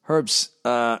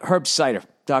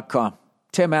herbscider.com.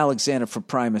 Tim Alexander for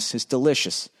Primus, his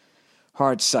delicious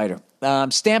hard cider.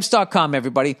 Stamps.com,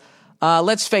 everybody.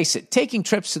 Let's face it, taking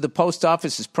trips to the post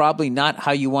office is probably not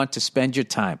how you want to spend your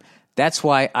time. That's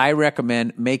why I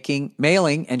recommend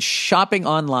mailing and shopping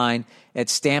online at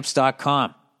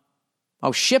Stamps.com.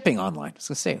 Oh, shipping online. I was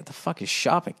going to say, what the fuck is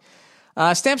shopping?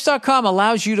 Stamps.com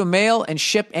allows you to mail and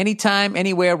ship anytime,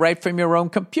 anywhere, right from your own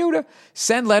computer.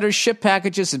 Send letters, ship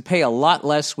packages, and pay a lot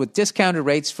less with discounted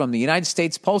rates from the United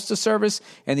States Postal Service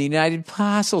and the United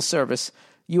Parcel Service,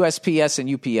 USPS and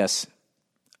UPS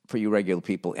for you regular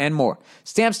people, and more.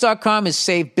 Stamps.com has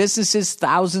saved businesses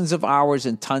thousands of hours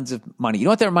and tons of money. You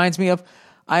know what that reminds me of?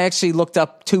 I actually looked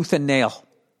up tooth and nail.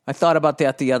 I thought about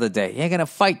that the other day. You're going to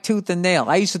fight tooth and nail.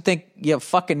 I used to think you have a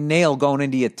fucking nail going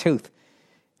into your tooth.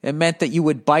 It meant that you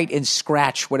would bite and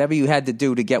scratch whatever you had to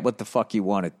do to get what the fuck you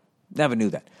wanted. Never knew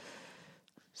that.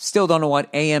 Still don't know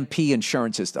what AMP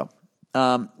insurance is, though.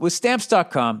 With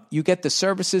Stamps.com, you get the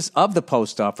services of the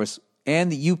post office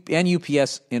and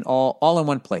UPS in all in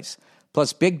one place,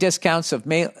 plus big discounts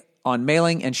on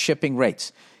mailing and shipping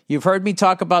rates. You've heard me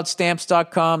talk about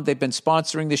Stamps.com. They've been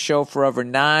sponsoring the show for over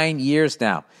 9 years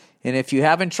now. And if you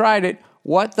haven't tried it,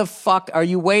 what the fuck are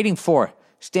you waiting for?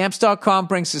 Stamps.com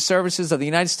brings the services of the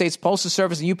United States Postal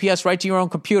Service and UPS right to your own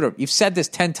computer. You've said this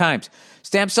 10 times.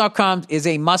 Stamps.com is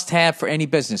a must-have for any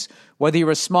business. Whether you're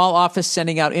a small office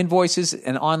sending out invoices,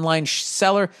 an online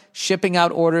seller shipping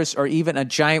out orders, or even a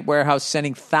giant warehouse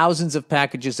sending thousands of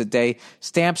packages a day,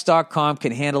 Stamps.com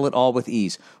can handle it all with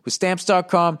ease. With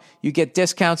Stamps.com, you get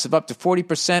discounts of up to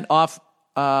 40% off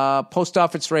post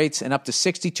office rates and up to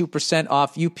 62%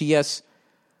 off UPS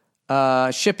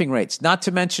shipping rates. Not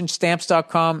to mention,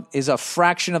 Stamps.com is a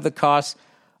fraction of the cost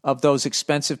of those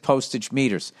expensive postage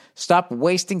meters. Stop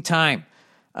wasting time.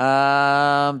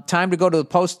 Stop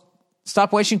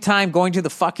wasting time going to the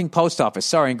fucking post office.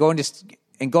 Sorry, and go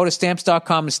to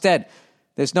Stamps.com instead.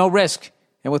 There's no risk.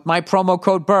 And with my promo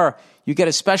code BURR, you get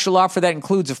a special offer that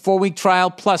includes a 4-week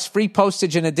trial plus free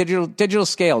postage and a digital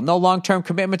scale. No long-term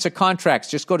commitments or contracts.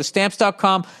 Just go to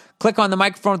Stamps.com, click on the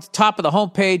microphone at the top of the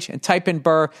homepage, and type in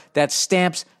BURR. That's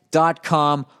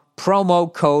Stamps.com,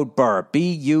 promo code BURR,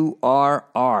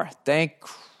 B-U-R-R. Thank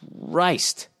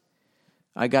Christ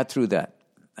I got through that.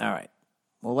 All right.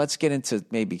 Well, let's get into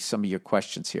maybe some of your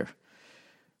questions here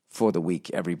for the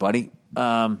week, everybody.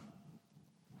 Some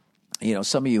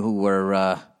of you who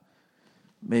were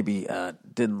maybe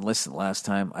didn't listen last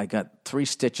time, I got 3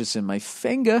 stitches in my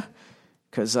finger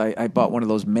because I bought one of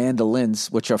those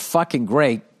mandolins, which are fucking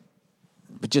great,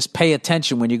 but just pay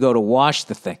attention when you go to wash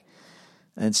the thing.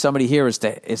 And somebody here is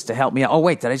to help me out. Oh,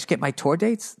 wait, did I just get my tour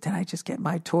dates?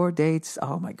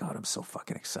 Oh, my God, I'm so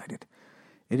fucking excited.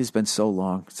 It has been so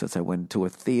long since I went to a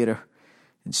theater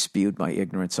and spewed my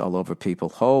ignorance all over people.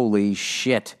 Holy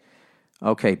shit.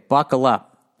 Okay, buckle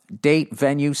up. Date,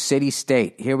 venue, city,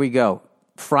 state. Here we go.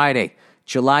 Friday,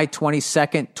 July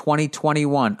 22nd,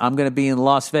 2021. I'm going to be in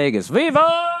Las Vegas. Viva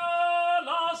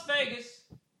Las Vegas!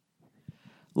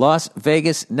 Las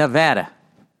Vegas, Nevada.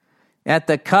 At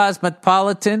the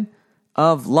Cosmopolitan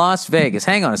of Las Vegas.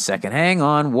 Hang on a second. Hang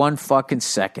on one fucking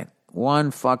second. We're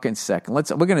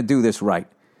going to do this right.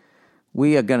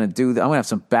 We are going to do that. I'm going to have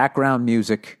some background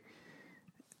music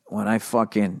when I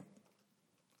fucking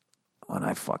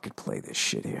play this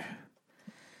shit here.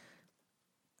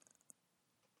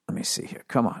 Let me see here.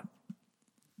 Come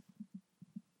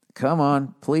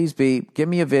on. Please give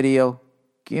me a video.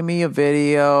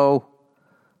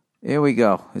 Here we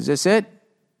go. Is this it?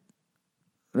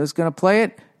 Just going to play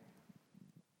it?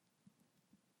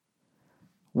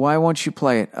 Why won't you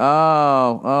play it?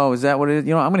 Oh, is that what it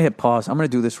is? I'm going to hit pause. I'm going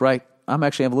to do this right. I'm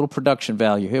actually have a little production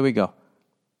value. Here we go.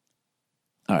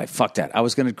 All right, fuck that. I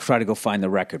was going to try to go find the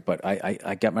record, but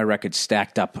I got my record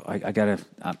stacked up. I don't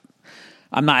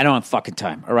have fucking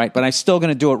time, all right? But I'm still going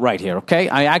to do it right here, okay?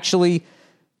 I actually,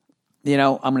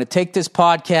 I'm going to take this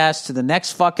podcast to the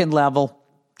next fucking level.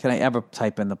 Can I ever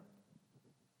type in the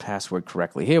password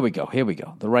correctly? Here we go.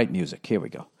 The right music. Here we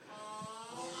go.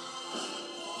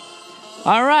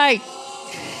 All right.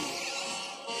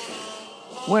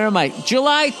 Where am I?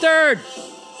 July 3rd.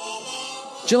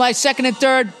 July 2nd and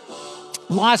 3rd.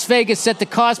 Las Vegas at the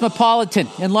Cosmopolitan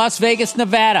in Las Vegas,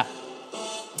 Nevada.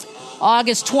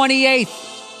 August 28th.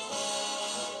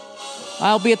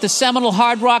 I'll be at the Seminole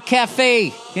Hard Rock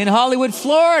Cafe in Hollywood,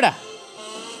 Florida.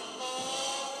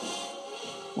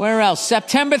 Where else?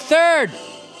 September 3rd.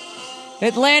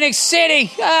 Atlantic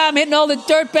City. I'm hitting all the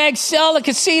dirtbags, all the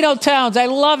casino towns. I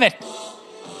love it.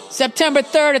 September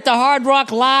 3rd at the Hard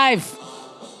Rock Live.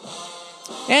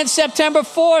 And September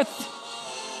 4th.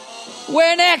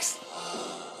 Where next?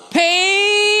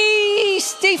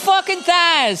 Pasty fucking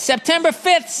thighs. September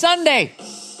 5th, Sunday.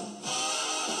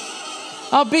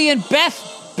 I'll be in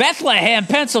Bethlehem,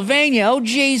 Pennsylvania. Oh,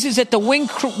 Jesus, at the Wind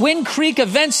Creek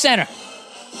Event Center.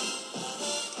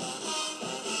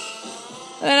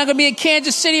 And I'm going to be in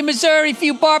Kansas City, Missouri for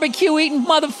you barbecue-eating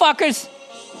motherfuckers.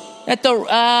 At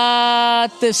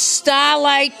the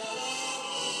Starlight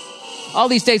All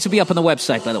these dates will be up on the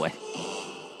website, by the way.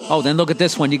 Oh, then look at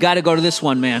this one. You got to go to this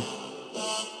one, man.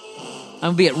 I'm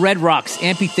going to be at Red Rocks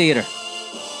Amphitheater.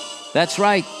 That's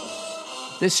right.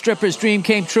 This stripper's dream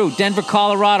came true. Denver,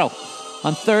 Colorado.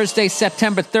 On Thursday,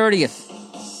 September 30th.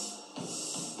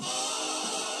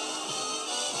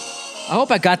 I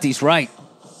hope I got these right.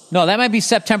 No, that might be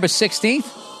September 16th.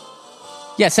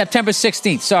 Yeah, September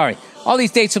 16th. Sorry. All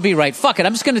these dates will be right. Fuck it.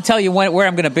 I'm just going to tell you where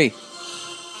I'm going to be.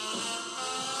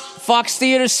 Fox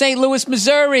Theater, St. Louis,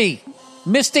 Missouri.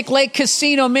 Mystic Lake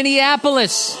Casino,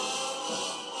 Minneapolis.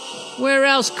 Where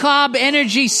else? Cobb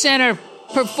Energy Center,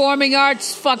 Performing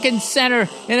Arts fucking Center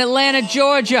in Atlanta,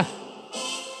 Georgia.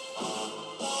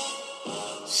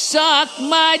 Suck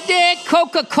my dick.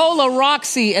 Coca-Cola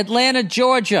Roxy, Atlanta,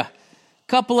 Georgia.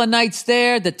 Couple of nights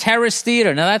there. The Terrace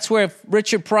Theater. Now that's where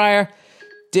Richard Pryor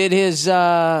did his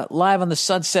Live on the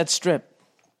Sunset Strip.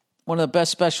 One of the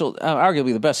best special,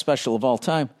 arguably the best special of all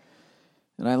time.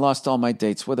 And I lost all my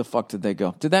dates. Where the fuck did they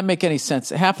go? Did that make any sense?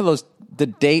 Half of those, the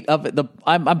date of it,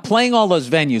 I'm playing all those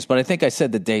venues, but I think I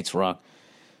said the dates wrong.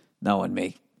 Knowing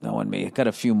me. I got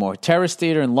a few more. Terrace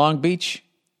Theater in Long Beach,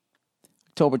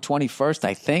 October 21st,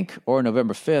 I think, or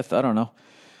November 5th. I don't know.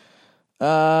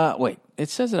 Wait, it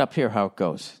says it up here how it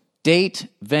goes. Date,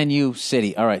 venue,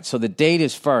 city. All right, so the date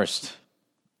is first.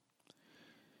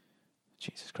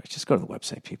 Jesus Christ, just go to the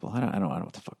website, people. I don't know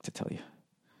what the fuck to tell you.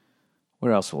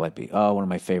 Where else will I be? Oh, one of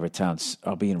my favorite towns.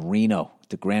 I'll be in Reno,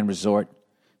 the Grand Resort,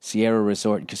 Sierra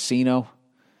Resort and Casino.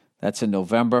 That's in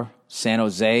November. San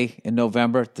Jose in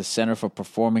November, the Center for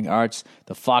Performing Arts.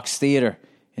 The Fox Theater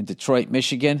in Detroit,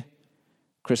 Michigan.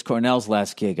 Chris Cornell's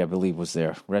last gig, I believe, was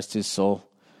there. Rest his soul.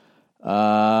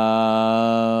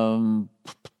 Harrah's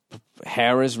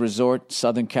Resort,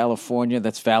 Southern California.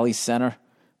 That's Valley Center.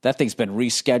 That thing's been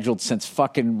rescheduled since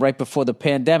fucking right before the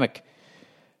pandemic.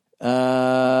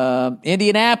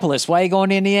 Indianapolis. Why are you going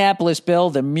to Indianapolis,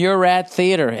 Bill? The Murat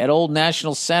Theater at Old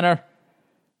National Center.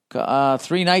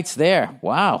 3 nights there.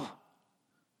 Wow.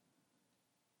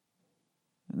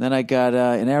 And then I got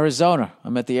in Arizona.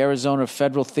 I'm at the Arizona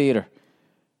Federal Theater.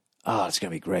 Oh, it's going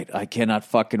to be great. I cannot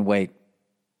fucking wait.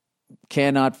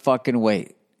 Cannot fucking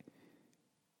wait.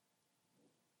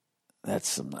 That's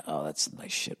some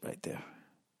nice shit right there.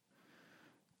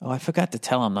 Oh, I forgot to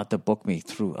tell him not to book me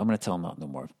through. I'm going to tell him no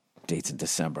more dates in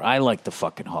December. I like the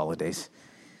fucking holidays.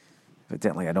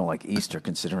 Evidently, I don't like Easter,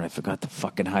 considering I forgot to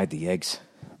fucking hide the eggs.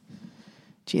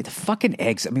 Gee, the fucking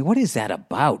eggs. I mean, what is that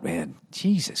about, man?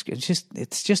 Jesus,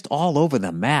 it's just all over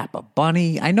the map. A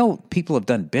bunny. I know people have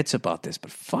done bits about this,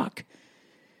 but fuck.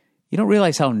 You don't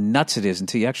realize how nuts it is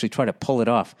until you actually try to pull it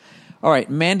off. All right,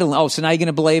 mandolin. Oh, so now you're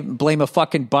going to blame a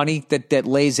fucking bunny that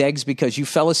lays eggs because you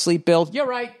fell asleep, Bill? You're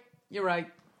right.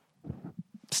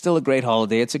 Still a great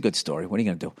holiday. It's a good story. What are you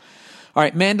going to do? All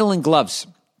right, mandolin gloves.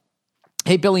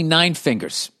 Hey, Billy, 9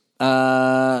 fingers.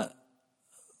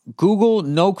 Google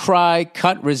No Cry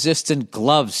cut resistant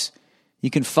gloves. You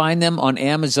can find them on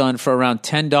Amazon for around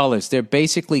 $10. They're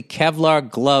basically Kevlar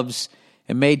gloves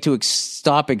and made to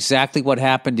stop exactly what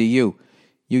happened to you.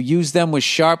 You use them with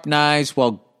sharp knives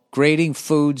while grating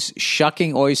foods,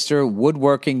 shucking oyster,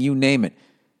 woodworking, you name it.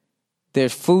 They're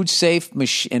food safe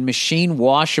and machine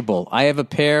washable. I have a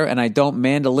pair and I don't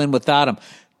mandolin without them.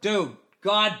 Dude,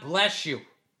 God bless you.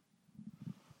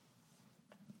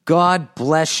 God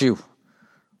bless you.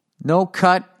 No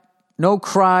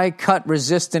cry, cut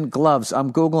resistant gloves.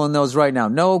 I'm Googling those right now.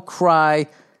 No cry,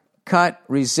 cut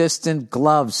resistant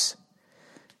gloves.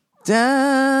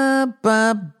 Da,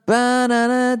 ba, ba, da,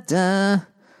 da, da.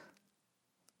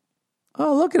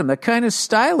 Oh, look at them. They're kind of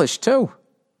stylish, too.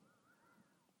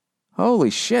 Holy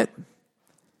shit.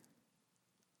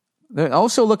 They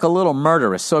also look a little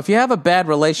murderous. So if you have a bad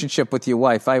relationship with your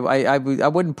wife, I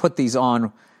wouldn't put these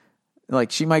on.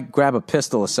 Like, she might grab a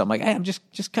pistol or something. Like, hey, I'm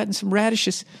just cutting some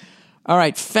radishes. All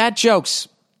right, fat jokes.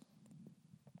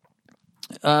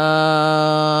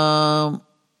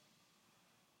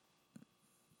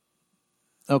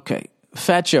 Okay,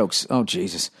 fat jokes. Oh,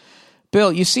 Jesus.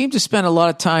 Bill, you seem to spend a lot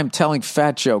of time telling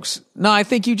fat jokes. No, I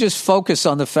think you just focus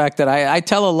on the fact that I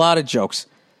tell a lot of jokes.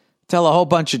 Tell a whole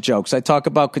bunch of jokes. I talk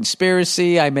about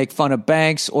conspiracy. I make fun of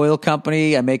banks, oil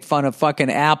company. I make fun of fucking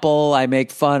Apple. I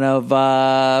make fun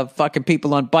of fucking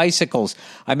people on bicycles.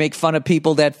 I make fun of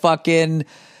people that fucking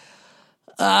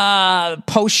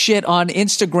post shit on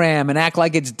Instagram and act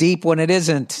like it's deep when it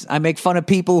isn't. I make fun of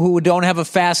people who don't have a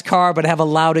fast car but have a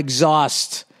loud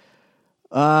exhaust.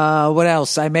 What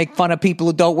else? I make fun of people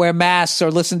who don't wear masks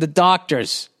or listen to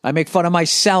doctors. I make fun of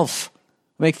myself.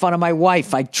 I make fun of my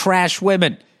wife. I trash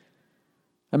women.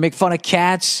 I make fun of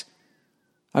cats.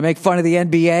 I make fun of the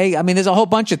NBA. I mean, there's a whole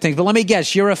bunch of things. But let me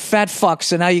guess, you're a fat fuck,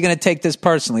 so now you're going to take this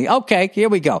personally. Okay, here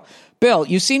we go. Bill,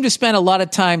 you seem to spend a lot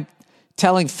of time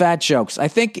telling fat jokes. I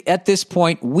think at this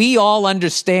point, we all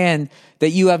understand that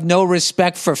you have no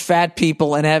respect for fat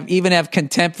people and even have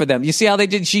contempt for them. You see how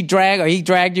he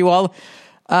dragged you all?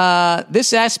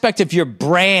 This aspect of your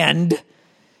brand,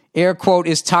 air quote,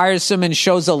 is tiresome and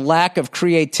shows a lack of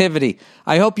creativity.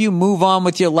 I hope you move on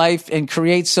with your life and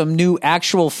create some new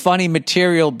actual funny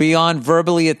material beyond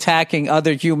verbally attacking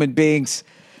other human beings.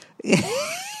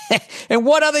 And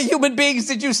what other human beings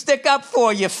did you stick up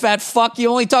for, you fat fuck? You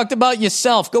only talked about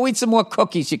yourself. Go eat some more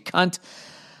cookies, you cunt.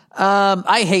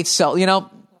 I hate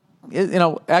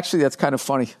actually that's kind of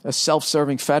funny. A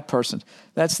self-serving fat person.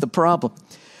 That's the problem.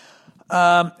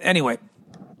 Anyway,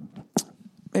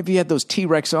 maybe you had those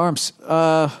T-Rex arms.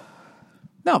 No,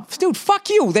 dude, fuck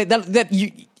you.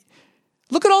 You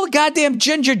look at all the goddamn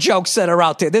ginger jokes that are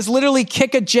out there. There's literally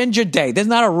kick a ginger day. There's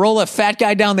not a roll a fat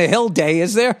guy down the hill day,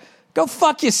 is there? Go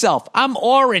fuck yourself. I'm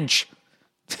orange.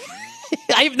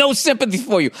 I have no sympathy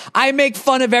for you. I make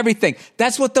fun of everything.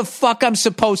 That's what the fuck I'm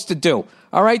supposed to do.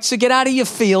 All right? So get out of your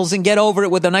feels and get over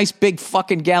it with a nice big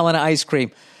fucking gallon of ice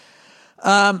cream.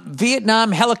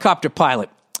 Vietnam helicopter pilot.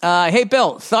 Hey,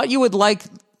 Bill, thought you would like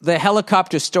the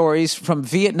helicopter stories from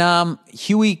Vietnam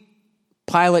Huey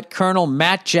pilot Colonel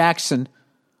Matt Jackson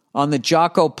on the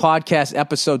Jocko podcast,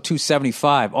 episode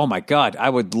 275. Oh, my God. I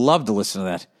would love to listen to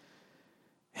that.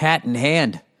 Hat in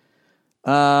hand.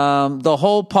 The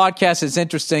whole podcast is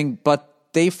interesting, but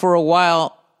they, for a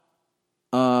while,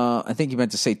 I think you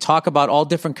meant to say, talk about all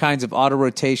different kinds of auto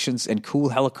rotations and cool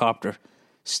helicopter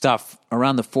stuff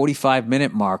around the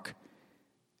 45-minute mark.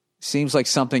 Seems like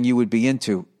something you would be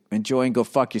into. Enjoy and go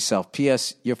fuck yourself.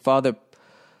 P.S. Your father...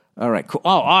 All right, cool.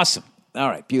 Oh, awesome. All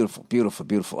right, beautiful, beautiful,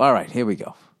 beautiful. All right, here we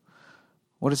go.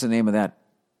 What is the name of that?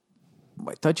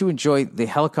 I thought you enjoyed the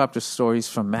helicopter stories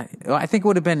from Matt. I think it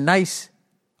would have been nice.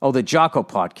 Oh, the Jocko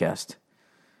podcast.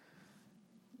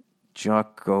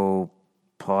 Jocko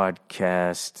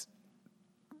podcast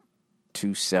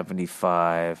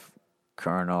 275,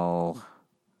 Colonel.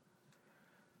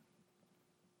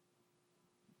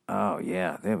 Oh,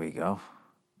 yeah, there we go.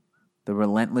 The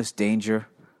Relentless Danger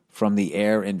from the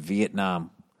Air in Vietnam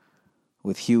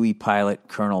with Huey pilot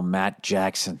Colonel Matt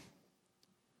Jackson.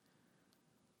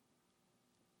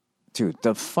 Dude,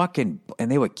 and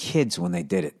they were kids when they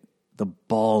did it. The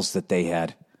balls that they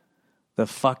had. The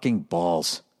fucking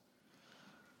balls.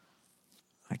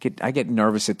 I get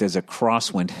nervous if there's a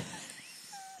crosswind.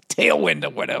 Tailwind or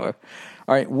whatever.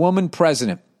 All right, woman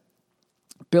president.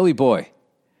 Billy Boy.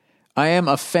 I am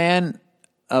a fan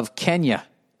of Kenya,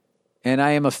 and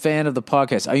I am a fan of the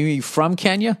podcast. Are you from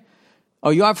Kenya? Oh,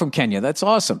 you are from Kenya. That's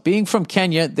awesome. Being from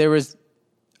Kenya, there is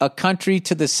a country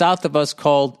to the south of us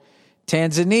called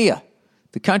Tanzania.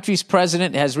 The country's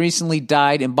president has recently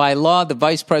died, and by law, the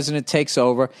vice president takes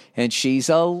over, and she's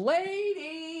a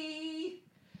lady.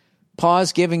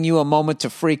 Pause, giving you a moment to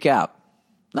freak out.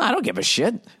 No, I don't give a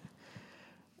shit.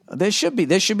 There should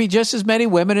be just as many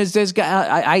women as there's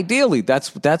guys. Ideally,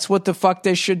 that's what the fuck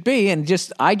there should be. And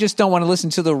I just don't want to listen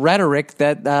to the rhetoric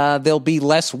that there'll be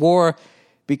less war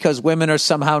because women are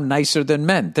somehow nicer than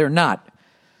men. They're not.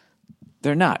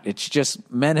 They're not. It's just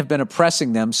men have been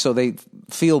oppressing them, so they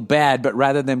feel bad. But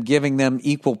rather than giving them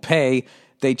equal pay,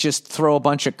 they just throw a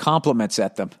bunch of compliments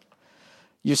at them.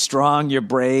 You're strong, you're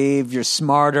brave, you're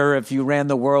smarter. If you ran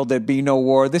the world, there'd be no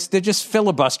war. They're just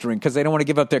filibustering because they don't want to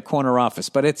give up their corner office.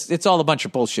 But it's all a bunch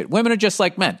of bullshit. Women are just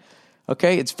like men.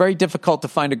 Okay? It's very difficult to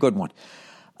find a good one.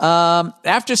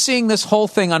 After seeing this whole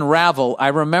thing unravel, I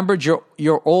remembered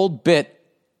your old bit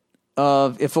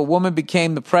of if a woman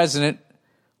became the president,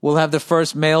 we'll have the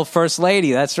first male first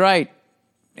lady. That's right.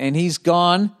 And he's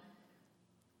gone.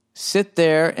 Sit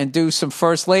there and do some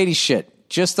first lady shit.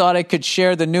 Just thought I could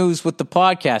share the news with the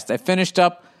podcast. I finished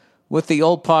up with the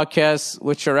old podcasts,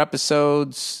 which are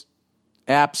apps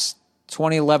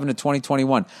 2011 to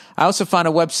 2021. I also found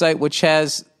a website which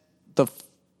has the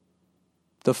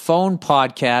phone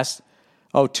podcast,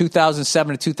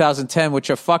 2007 to 2010, which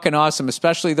are fucking awesome,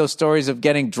 especially those stories of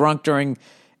getting drunk during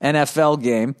NFL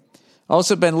game.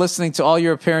 Also been listening to all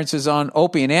your appearances on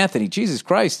Opie and Anthony. Jesus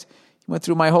Christ. You went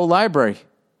through my whole library.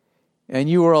 And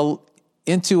you were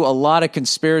into a lot of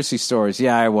conspiracy stories.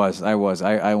 Yeah, I was. I was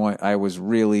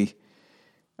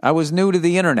new to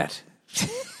the internet.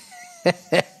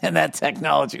 And that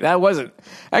technology. I wasn't.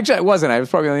 I was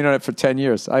probably on the internet for 10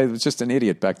 years. I was just an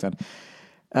idiot back then.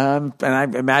 And I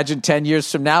imagine 10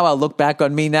 years from now, I'll look back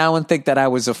on me now and think that I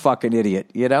was a fucking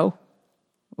idiot, you know?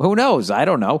 Who knows? I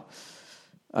don't know.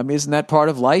 I mean, isn't that part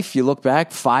of life? You look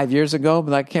back 5 years ago,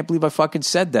 but I can't believe I fucking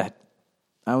said that.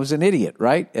 I was an idiot,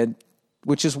 right? And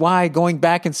which is why going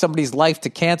back in somebody's life to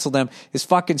cancel them is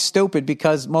fucking stupid,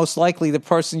 because most likely the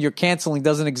person you're canceling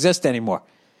doesn't exist anymore.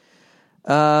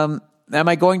 Am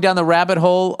I going down the rabbit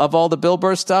hole of all the Bill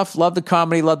Burr stuff? Love the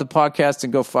comedy, love the podcast,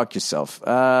 and go fuck yourself.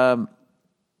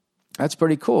 That's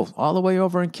pretty cool. All the way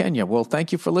over in Kenya. Well,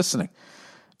 thank you for listening.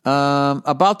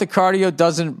 About the cardio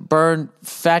doesn't burn,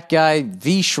 fat guy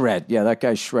V-Shred. Yeah, that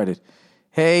guy's shredded.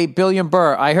 Hey, Billion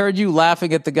Burr, I heard you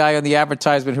laughing at the guy on the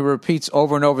advertisement who repeats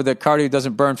over and over that cardio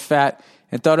doesn't burn fat,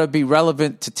 and thought it would be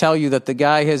relevant to tell you that the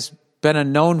guy has been a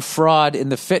known fraud in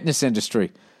the fitness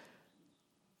industry.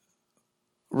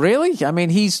 Really? I mean,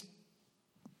 he's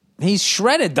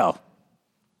shredded, though.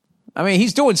 I mean,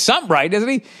 he's doing something right, isn't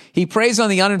he? He preys on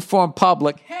the uninformed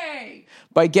public, hey,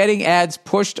 by getting ads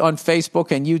pushed on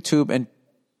Facebook and YouTube, and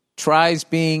tries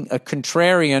being a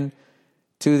contrarian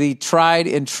to the tried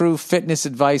and true fitness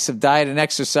advice of diet and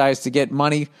exercise to get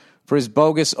money for his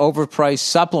bogus overpriced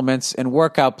supplements and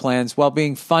workout plans, while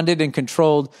being funded and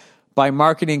controlled by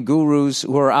marketing gurus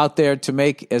who are out there to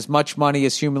make as much money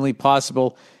as humanly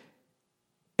possible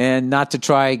and not to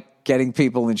try getting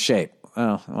people in shape.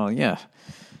 Oh, well, yeah.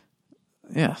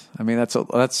 Yeah, I mean,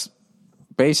 that's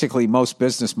basically most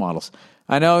business models.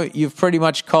 I know you've pretty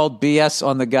much called BS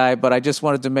on the guy, but I just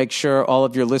wanted to make sure all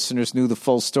of your listeners knew the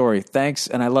full story. Thanks,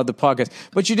 and I love the podcast.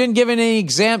 But you didn't give any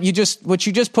exam. What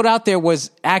you just put out there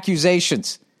was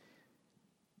accusations.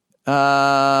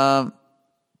 Okay,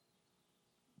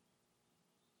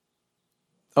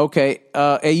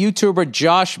 a YouTuber,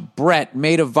 Josh Brett,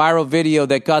 made a viral video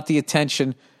that got the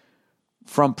attention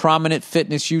from prominent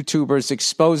fitness YouTubers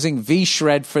exposing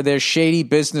V-Shred for their shady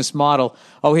business model.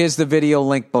 Oh, here's the video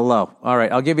link below. All right,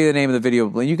 I'll give you the name of the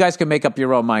video. You guys can make up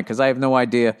your own mind, because I have no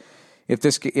idea if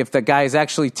the guy is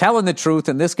actually telling the truth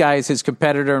and this guy is his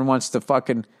competitor and wants to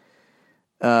fucking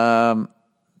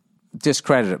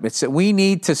discredit him. It's we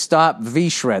need to stop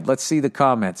V-Shred. Let's see the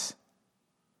comments.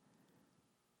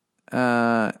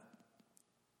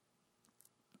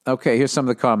 Okay, here's some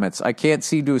of the comments. I can't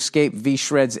seem to escape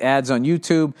V-Shred's ads on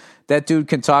YouTube. That dude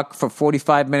can talk for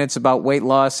 45 minutes about weight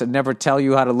loss and never tell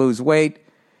you how to lose weight.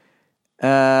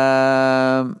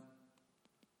 I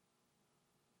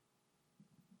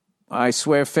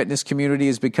swear fitness community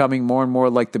is becoming more and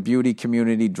more like the beauty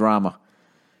community drama.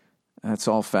 That's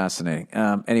all fascinating.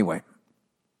 Anyway,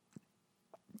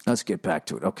 let's get back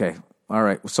to it. Okay, all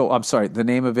right. So I'm sorry, the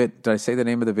name of it, did I say the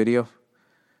name of the video?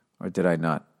 Or did I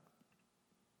not?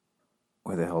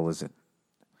 Where the hell is it?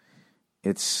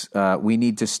 It's we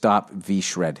need to stop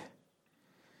V-Shred.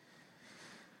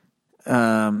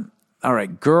 All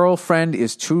right. Girlfriend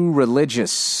is too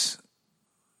religious.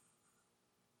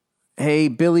 Hey,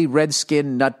 Billy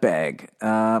Redskin Nutbag.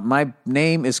 My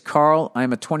name is Carl.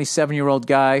 I'm a 27-year-old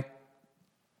guy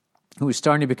who is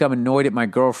starting to become annoyed at my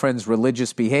girlfriend's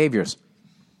religious behaviors.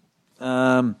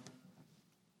 It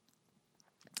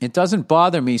doesn't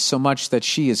bother me so much that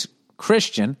she is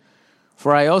Christian,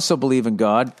 for I also believe in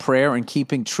God, prayer, and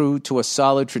keeping true to a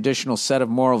solid traditional set of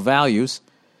moral values.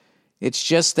 It's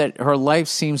just that her life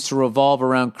seems to revolve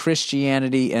around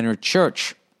Christianity and her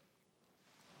church.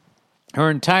 Her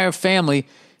entire family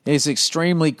is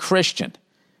extremely Christian,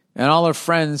 and all her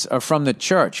friends are from the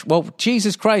church. Well,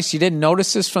 Jesus Christ, you didn't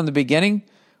notice this from the beginning?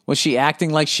 Was she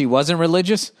acting like she wasn't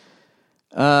religious?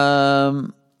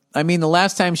 I mean, the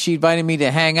last time she invited me to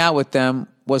hang out with them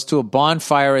was to a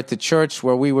bonfire at the church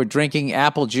where we were drinking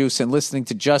apple juice and listening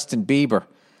to Justin Bieber.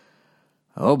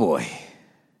 Oh, boy.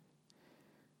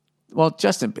 Well,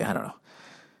 I don't know.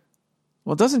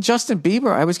 Well, doesn't Justin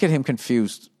Bieber, I always get him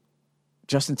confused.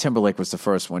 Justin Timberlake was the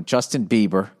first one. Justin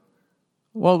Bieber.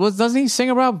 Well, doesn't he sing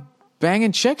about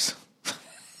banging chicks?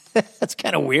 That's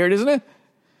kind of weird, isn't it?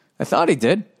 I thought he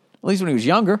did, at least when he was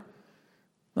younger.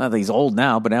 Not that he's old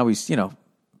now, but now he's,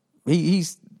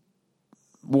 he's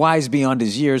wise beyond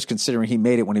his years, considering he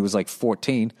made it when he was like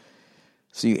 14.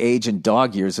 So you age in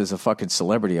dog years as a fucking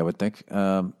celebrity, I would think.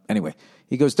 Anyway,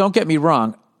 he goes, don't get me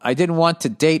wrong. I didn't want to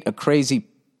date a crazy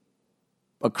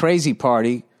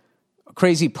party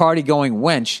going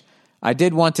wench. I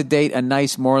did want to date a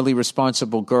nice, morally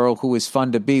responsible girl who is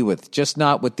fun to be with, just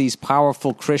not with these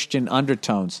powerful Christian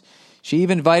undertones. She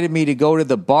even invited me to go to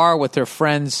the bar with her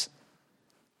friends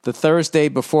the Thursday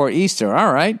before Easter.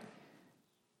 All right.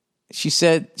 She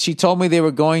told me they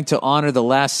were going to honor the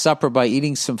Last Supper by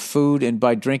eating some food and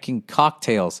by drinking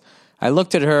cocktails. I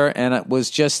looked at her and I was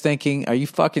just thinking, are you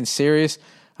fucking serious?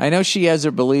 I know she has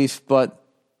her belief, but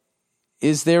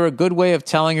is there a good way of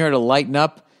telling her to lighten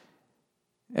up?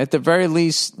 At the very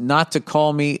least, not to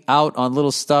call me out on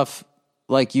little stuff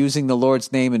like using the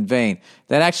Lord's name in vain.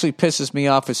 That actually pisses me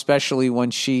off, especially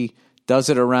when she does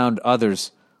it around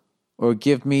others, or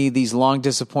give me these long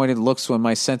disappointed looks when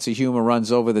my sense of humor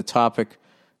runs over the topic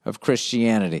of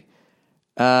Christianity.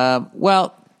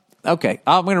 Well, okay,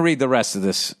 I'm going to read the rest of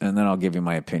this, and then I'll give you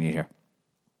my opinion here.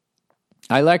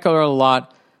 I like her a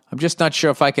lot. I'm just not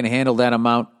sure if I can handle that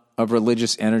amount of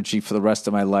religious energy for the rest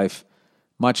of my life,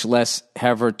 much less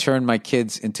have her turn my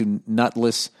kids into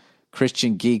nutless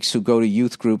Christian geeks who go to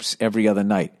youth groups every other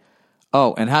night.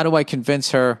 Oh, and how do I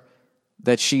convince her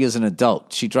that she is an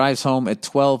adult? She drives home at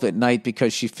 12 at night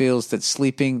because she feels that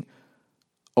sleeping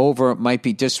over might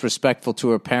be disrespectful to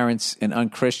her parents and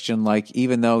unchristian-like,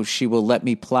 even though she will let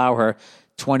me plow her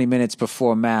 20 minutes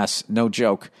before Mass. No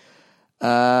joke.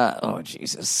 Oh,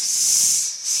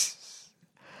 Jesus.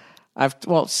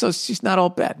 So she's not all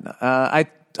bad.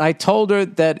 I told her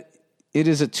that it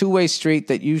is a two-way street,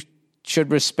 that you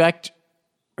should respect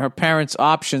her parents'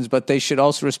 options, but they should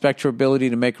also respect her ability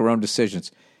to make her own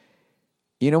decisions.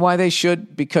 You know why they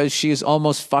should? Because she is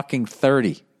almost fucking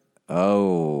 30.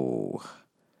 Oh.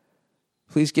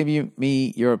 Please give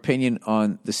me your opinion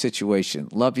on the situation.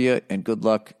 Love you and good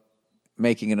luck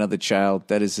making another child.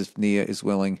 That is if Nia is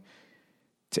willing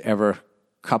to ever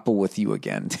couple with you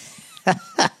again.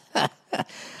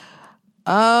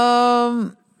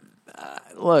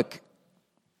 Look,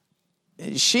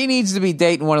 she needs to be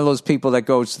dating one of those people that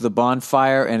goes to the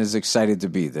bonfire and is excited to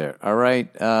be there. All right.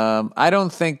 I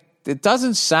don't think it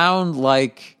doesn't sound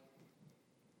like,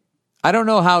 I don't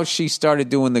know how she started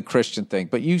doing the Christian thing,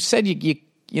 but you said you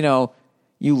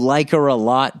like her a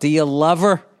lot. Do you love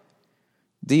her?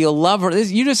 Do you love her?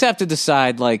 You just have to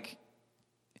decide, like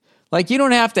you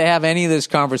don't have to have any of this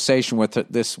conversation with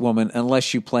this woman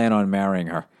unless you plan on marrying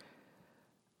her.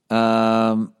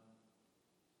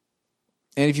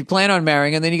 And if you plan on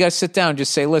marrying her, then you got to sit down and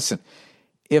just say, listen,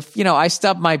 if, I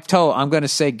stub my toe, I'm going to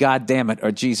say, God damn it,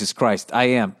 or Jesus Christ, I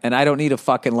am. And I don't need a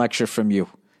fucking lecture from you.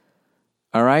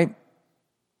 All right?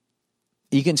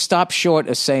 You can stop short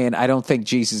of saying, I don't think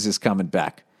Jesus is coming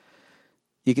back.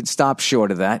 You can stop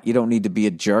short of that. You don't need to be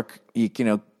a jerk.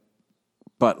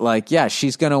 But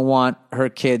she's going to want her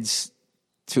kids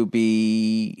to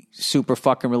be super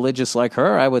fucking religious like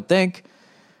her, I would think.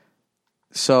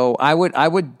 So I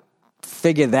would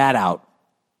figure that out.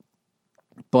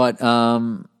 But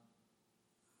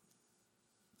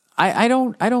I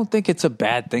don't think it's a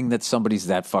bad thing that somebody's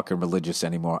that fucking religious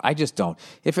anymore. I just don't.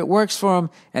 If it works for them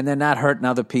and they're not hurting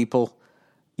other people,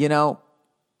 I don't know.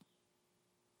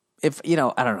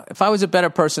 If I was a better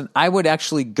person, I would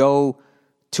actually go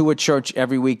to a church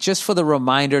every week just for the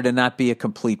reminder to not be a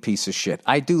complete piece of shit.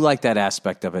 I do like that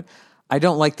aspect of it. I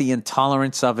don't like the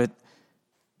intolerance of it.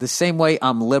 The same way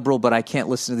I'm liberal, but I can't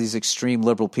listen to these extreme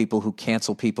liberal people who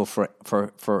cancel people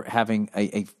for having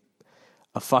a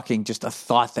fucking just a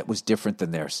thought that was different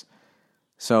than theirs.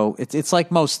 So it's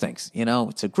like most things,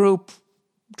 it's a group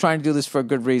trying to do this for a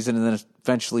good reason, and then it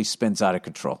eventually spins out of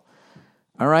control.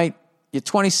 All right, you're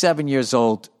 27 years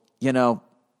old. Maybe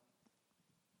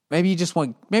you just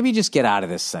get out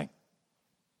of this thing.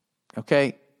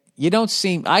 Okay, I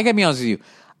gotta be honest with you.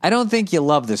 I don't think you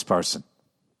love this person.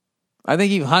 I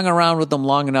think you've hung around with them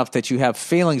long enough that you have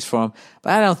feelings for them,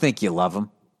 but I don't think you love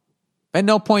them. At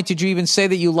no point did you even say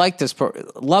that you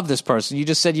love this person. You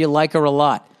just said you like her a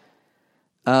lot.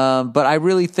 But I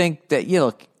really think that,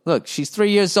 look, she's 3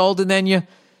 years older than you.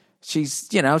 She's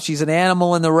an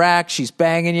animal in the rack. She's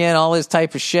banging you and all this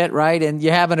type of shit, right? And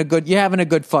you're having a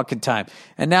good fucking time.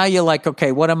 And now you're like,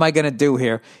 okay, what am I going to do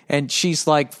here? And she's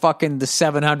like fucking the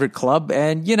 700 Club,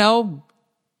 and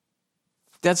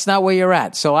that's not where you're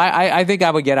at. So I think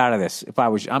I would get out of this if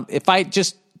I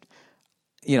just,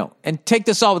 and take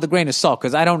this all with a grain of salt,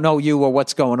 because I don't know you or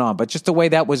what's going on, but just the way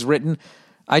that was written,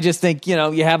 I just think,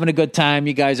 you're having a good time,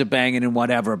 you guys are banging and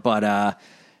whatever, but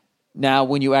now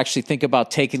when you actually think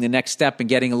about taking the next step and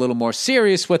getting a little more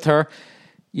serious with her,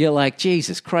 you're like,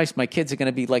 Jesus Christ, my kids are going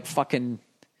to be like fucking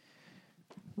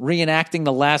reenacting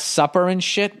the Last Supper and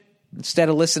shit instead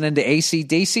of listening to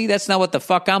AC/DC. That's not what the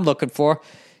fuck I'm looking for.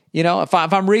 If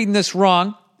I'm reading this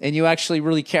wrong and you actually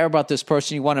really care about this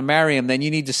person, you want to marry him, then you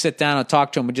need to sit down and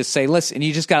talk to him and just say, listen,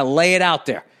 you just got to lay it out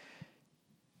there.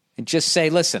 And just say,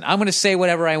 listen, I'm going to say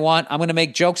whatever I want. I'm going to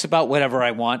make jokes about whatever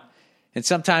I want. And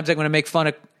sometimes I'm going to make fun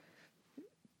of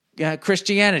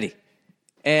Christianity.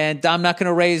 And I'm not going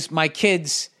to raise my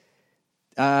kids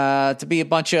to be a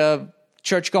bunch of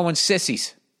church-going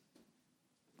sissies.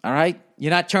 All right?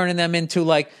 You're not turning them into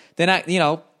they're not,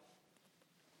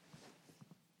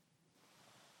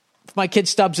 if my kid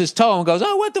stubs his toe and goes,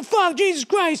 oh, what the fuck, Jesus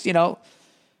Christ, I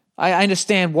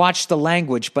understand, watch the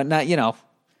language, but not,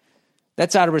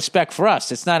 that's out of respect for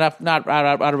us. It's not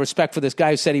out of respect for this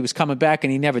guy who said he was coming back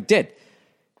and he never did.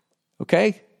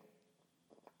 Okay?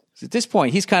 So at this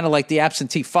point, he's kind of like the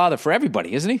absentee father for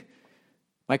everybody, isn't he? Am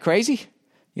I crazy?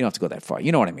 You don't have to go that far.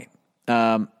 You know what I mean.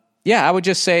 Yeah, I would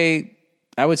say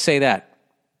that.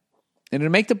 And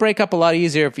it'll make the breakup a lot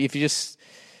easier if you just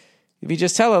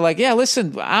tell her, like, yeah,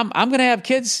 listen, I'm going to have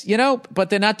kids, but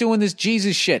they're not doing this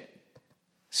Jesus shit.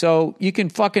 So you can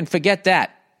fucking forget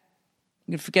that.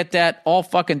 You can forget that all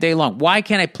fucking day long. Why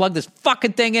can't I plug this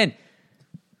fucking thing in?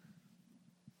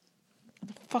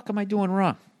 What the fuck am I doing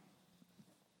wrong?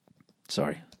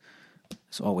 Sorry.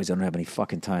 As always, I don't have any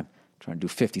fucking time trying to do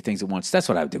 50 things at once. That's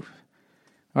what I would do.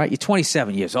 All right, you're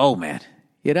 27 years old, man.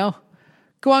 Go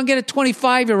on and get a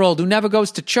 25-year-old who never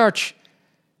goes to church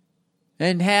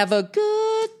and have a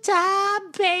good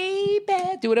time,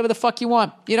 baby. Do whatever the fuck you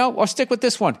want, or stick with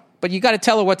this one. But you got to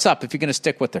tell her what's up if you're going to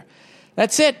stick with her.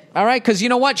 That's it, all right? Because you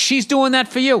know what? She's doing that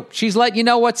for you. She's letting you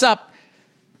know what's up.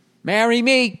 Marry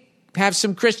me, have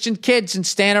some Christian kids, and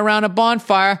stand around a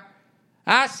bonfire.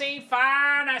 I seen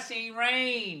fire and I seen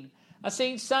rain. I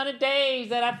seen sunny days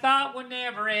that I thought would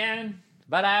never end.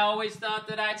 But I always thought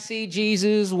that I'd see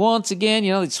Jesus once again.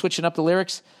 They're switching up the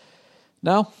lyrics.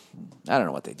 No? I don't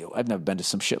know what they do. I've never been to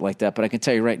some shit like that. But I can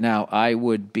tell you right now, I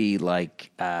would be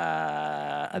like,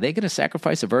 are they going to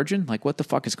sacrifice a virgin? Like, what the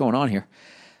fuck is going on here?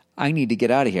 I need to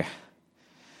get out of here.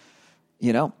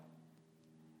 I don't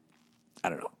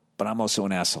know. But I'm also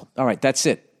an asshole. All right, that's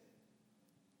it.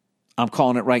 I'm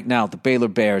calling it right now. The Baylor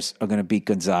Bears are going to beat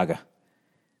Gonzaga.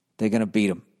 They're going to beat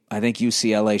them. I think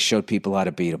UCLA showed people how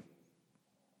to beat them.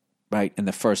 Right? In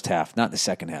the first half, not in the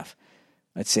second half.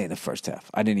 I'd say in the first half.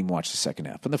 I didn't even watch the second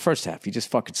half. But in the first half, you just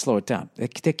fucking slow it down. They're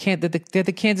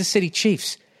the Kansas City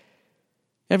Chiefs.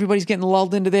 Everybody's getting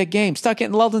lulled into their game. Stop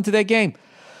getting lulled into their game.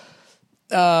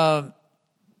 I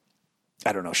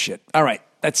don't know shit. All right.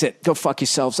 That's it. Go fuck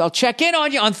yourselves. I'll check in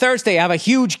on you on Thursday. I have a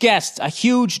huge guest, a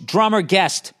huge drummer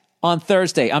guest on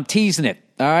Thursday. I'm teasing it.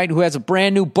 All right. Who has a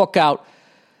brand new book out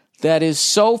that is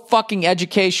so fucking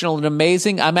educational and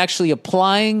amazing. I'm actually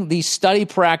applying these study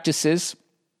practices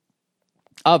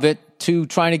of it to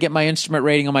trying to get my instrument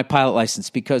rating on my pilot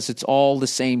license because it's all the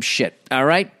same shit. All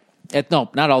right? No,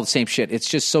 not all the same shit. It's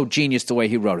just so genius the way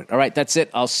he wrote it. All right, that's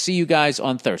it. I'll see you guys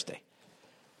on Thursday.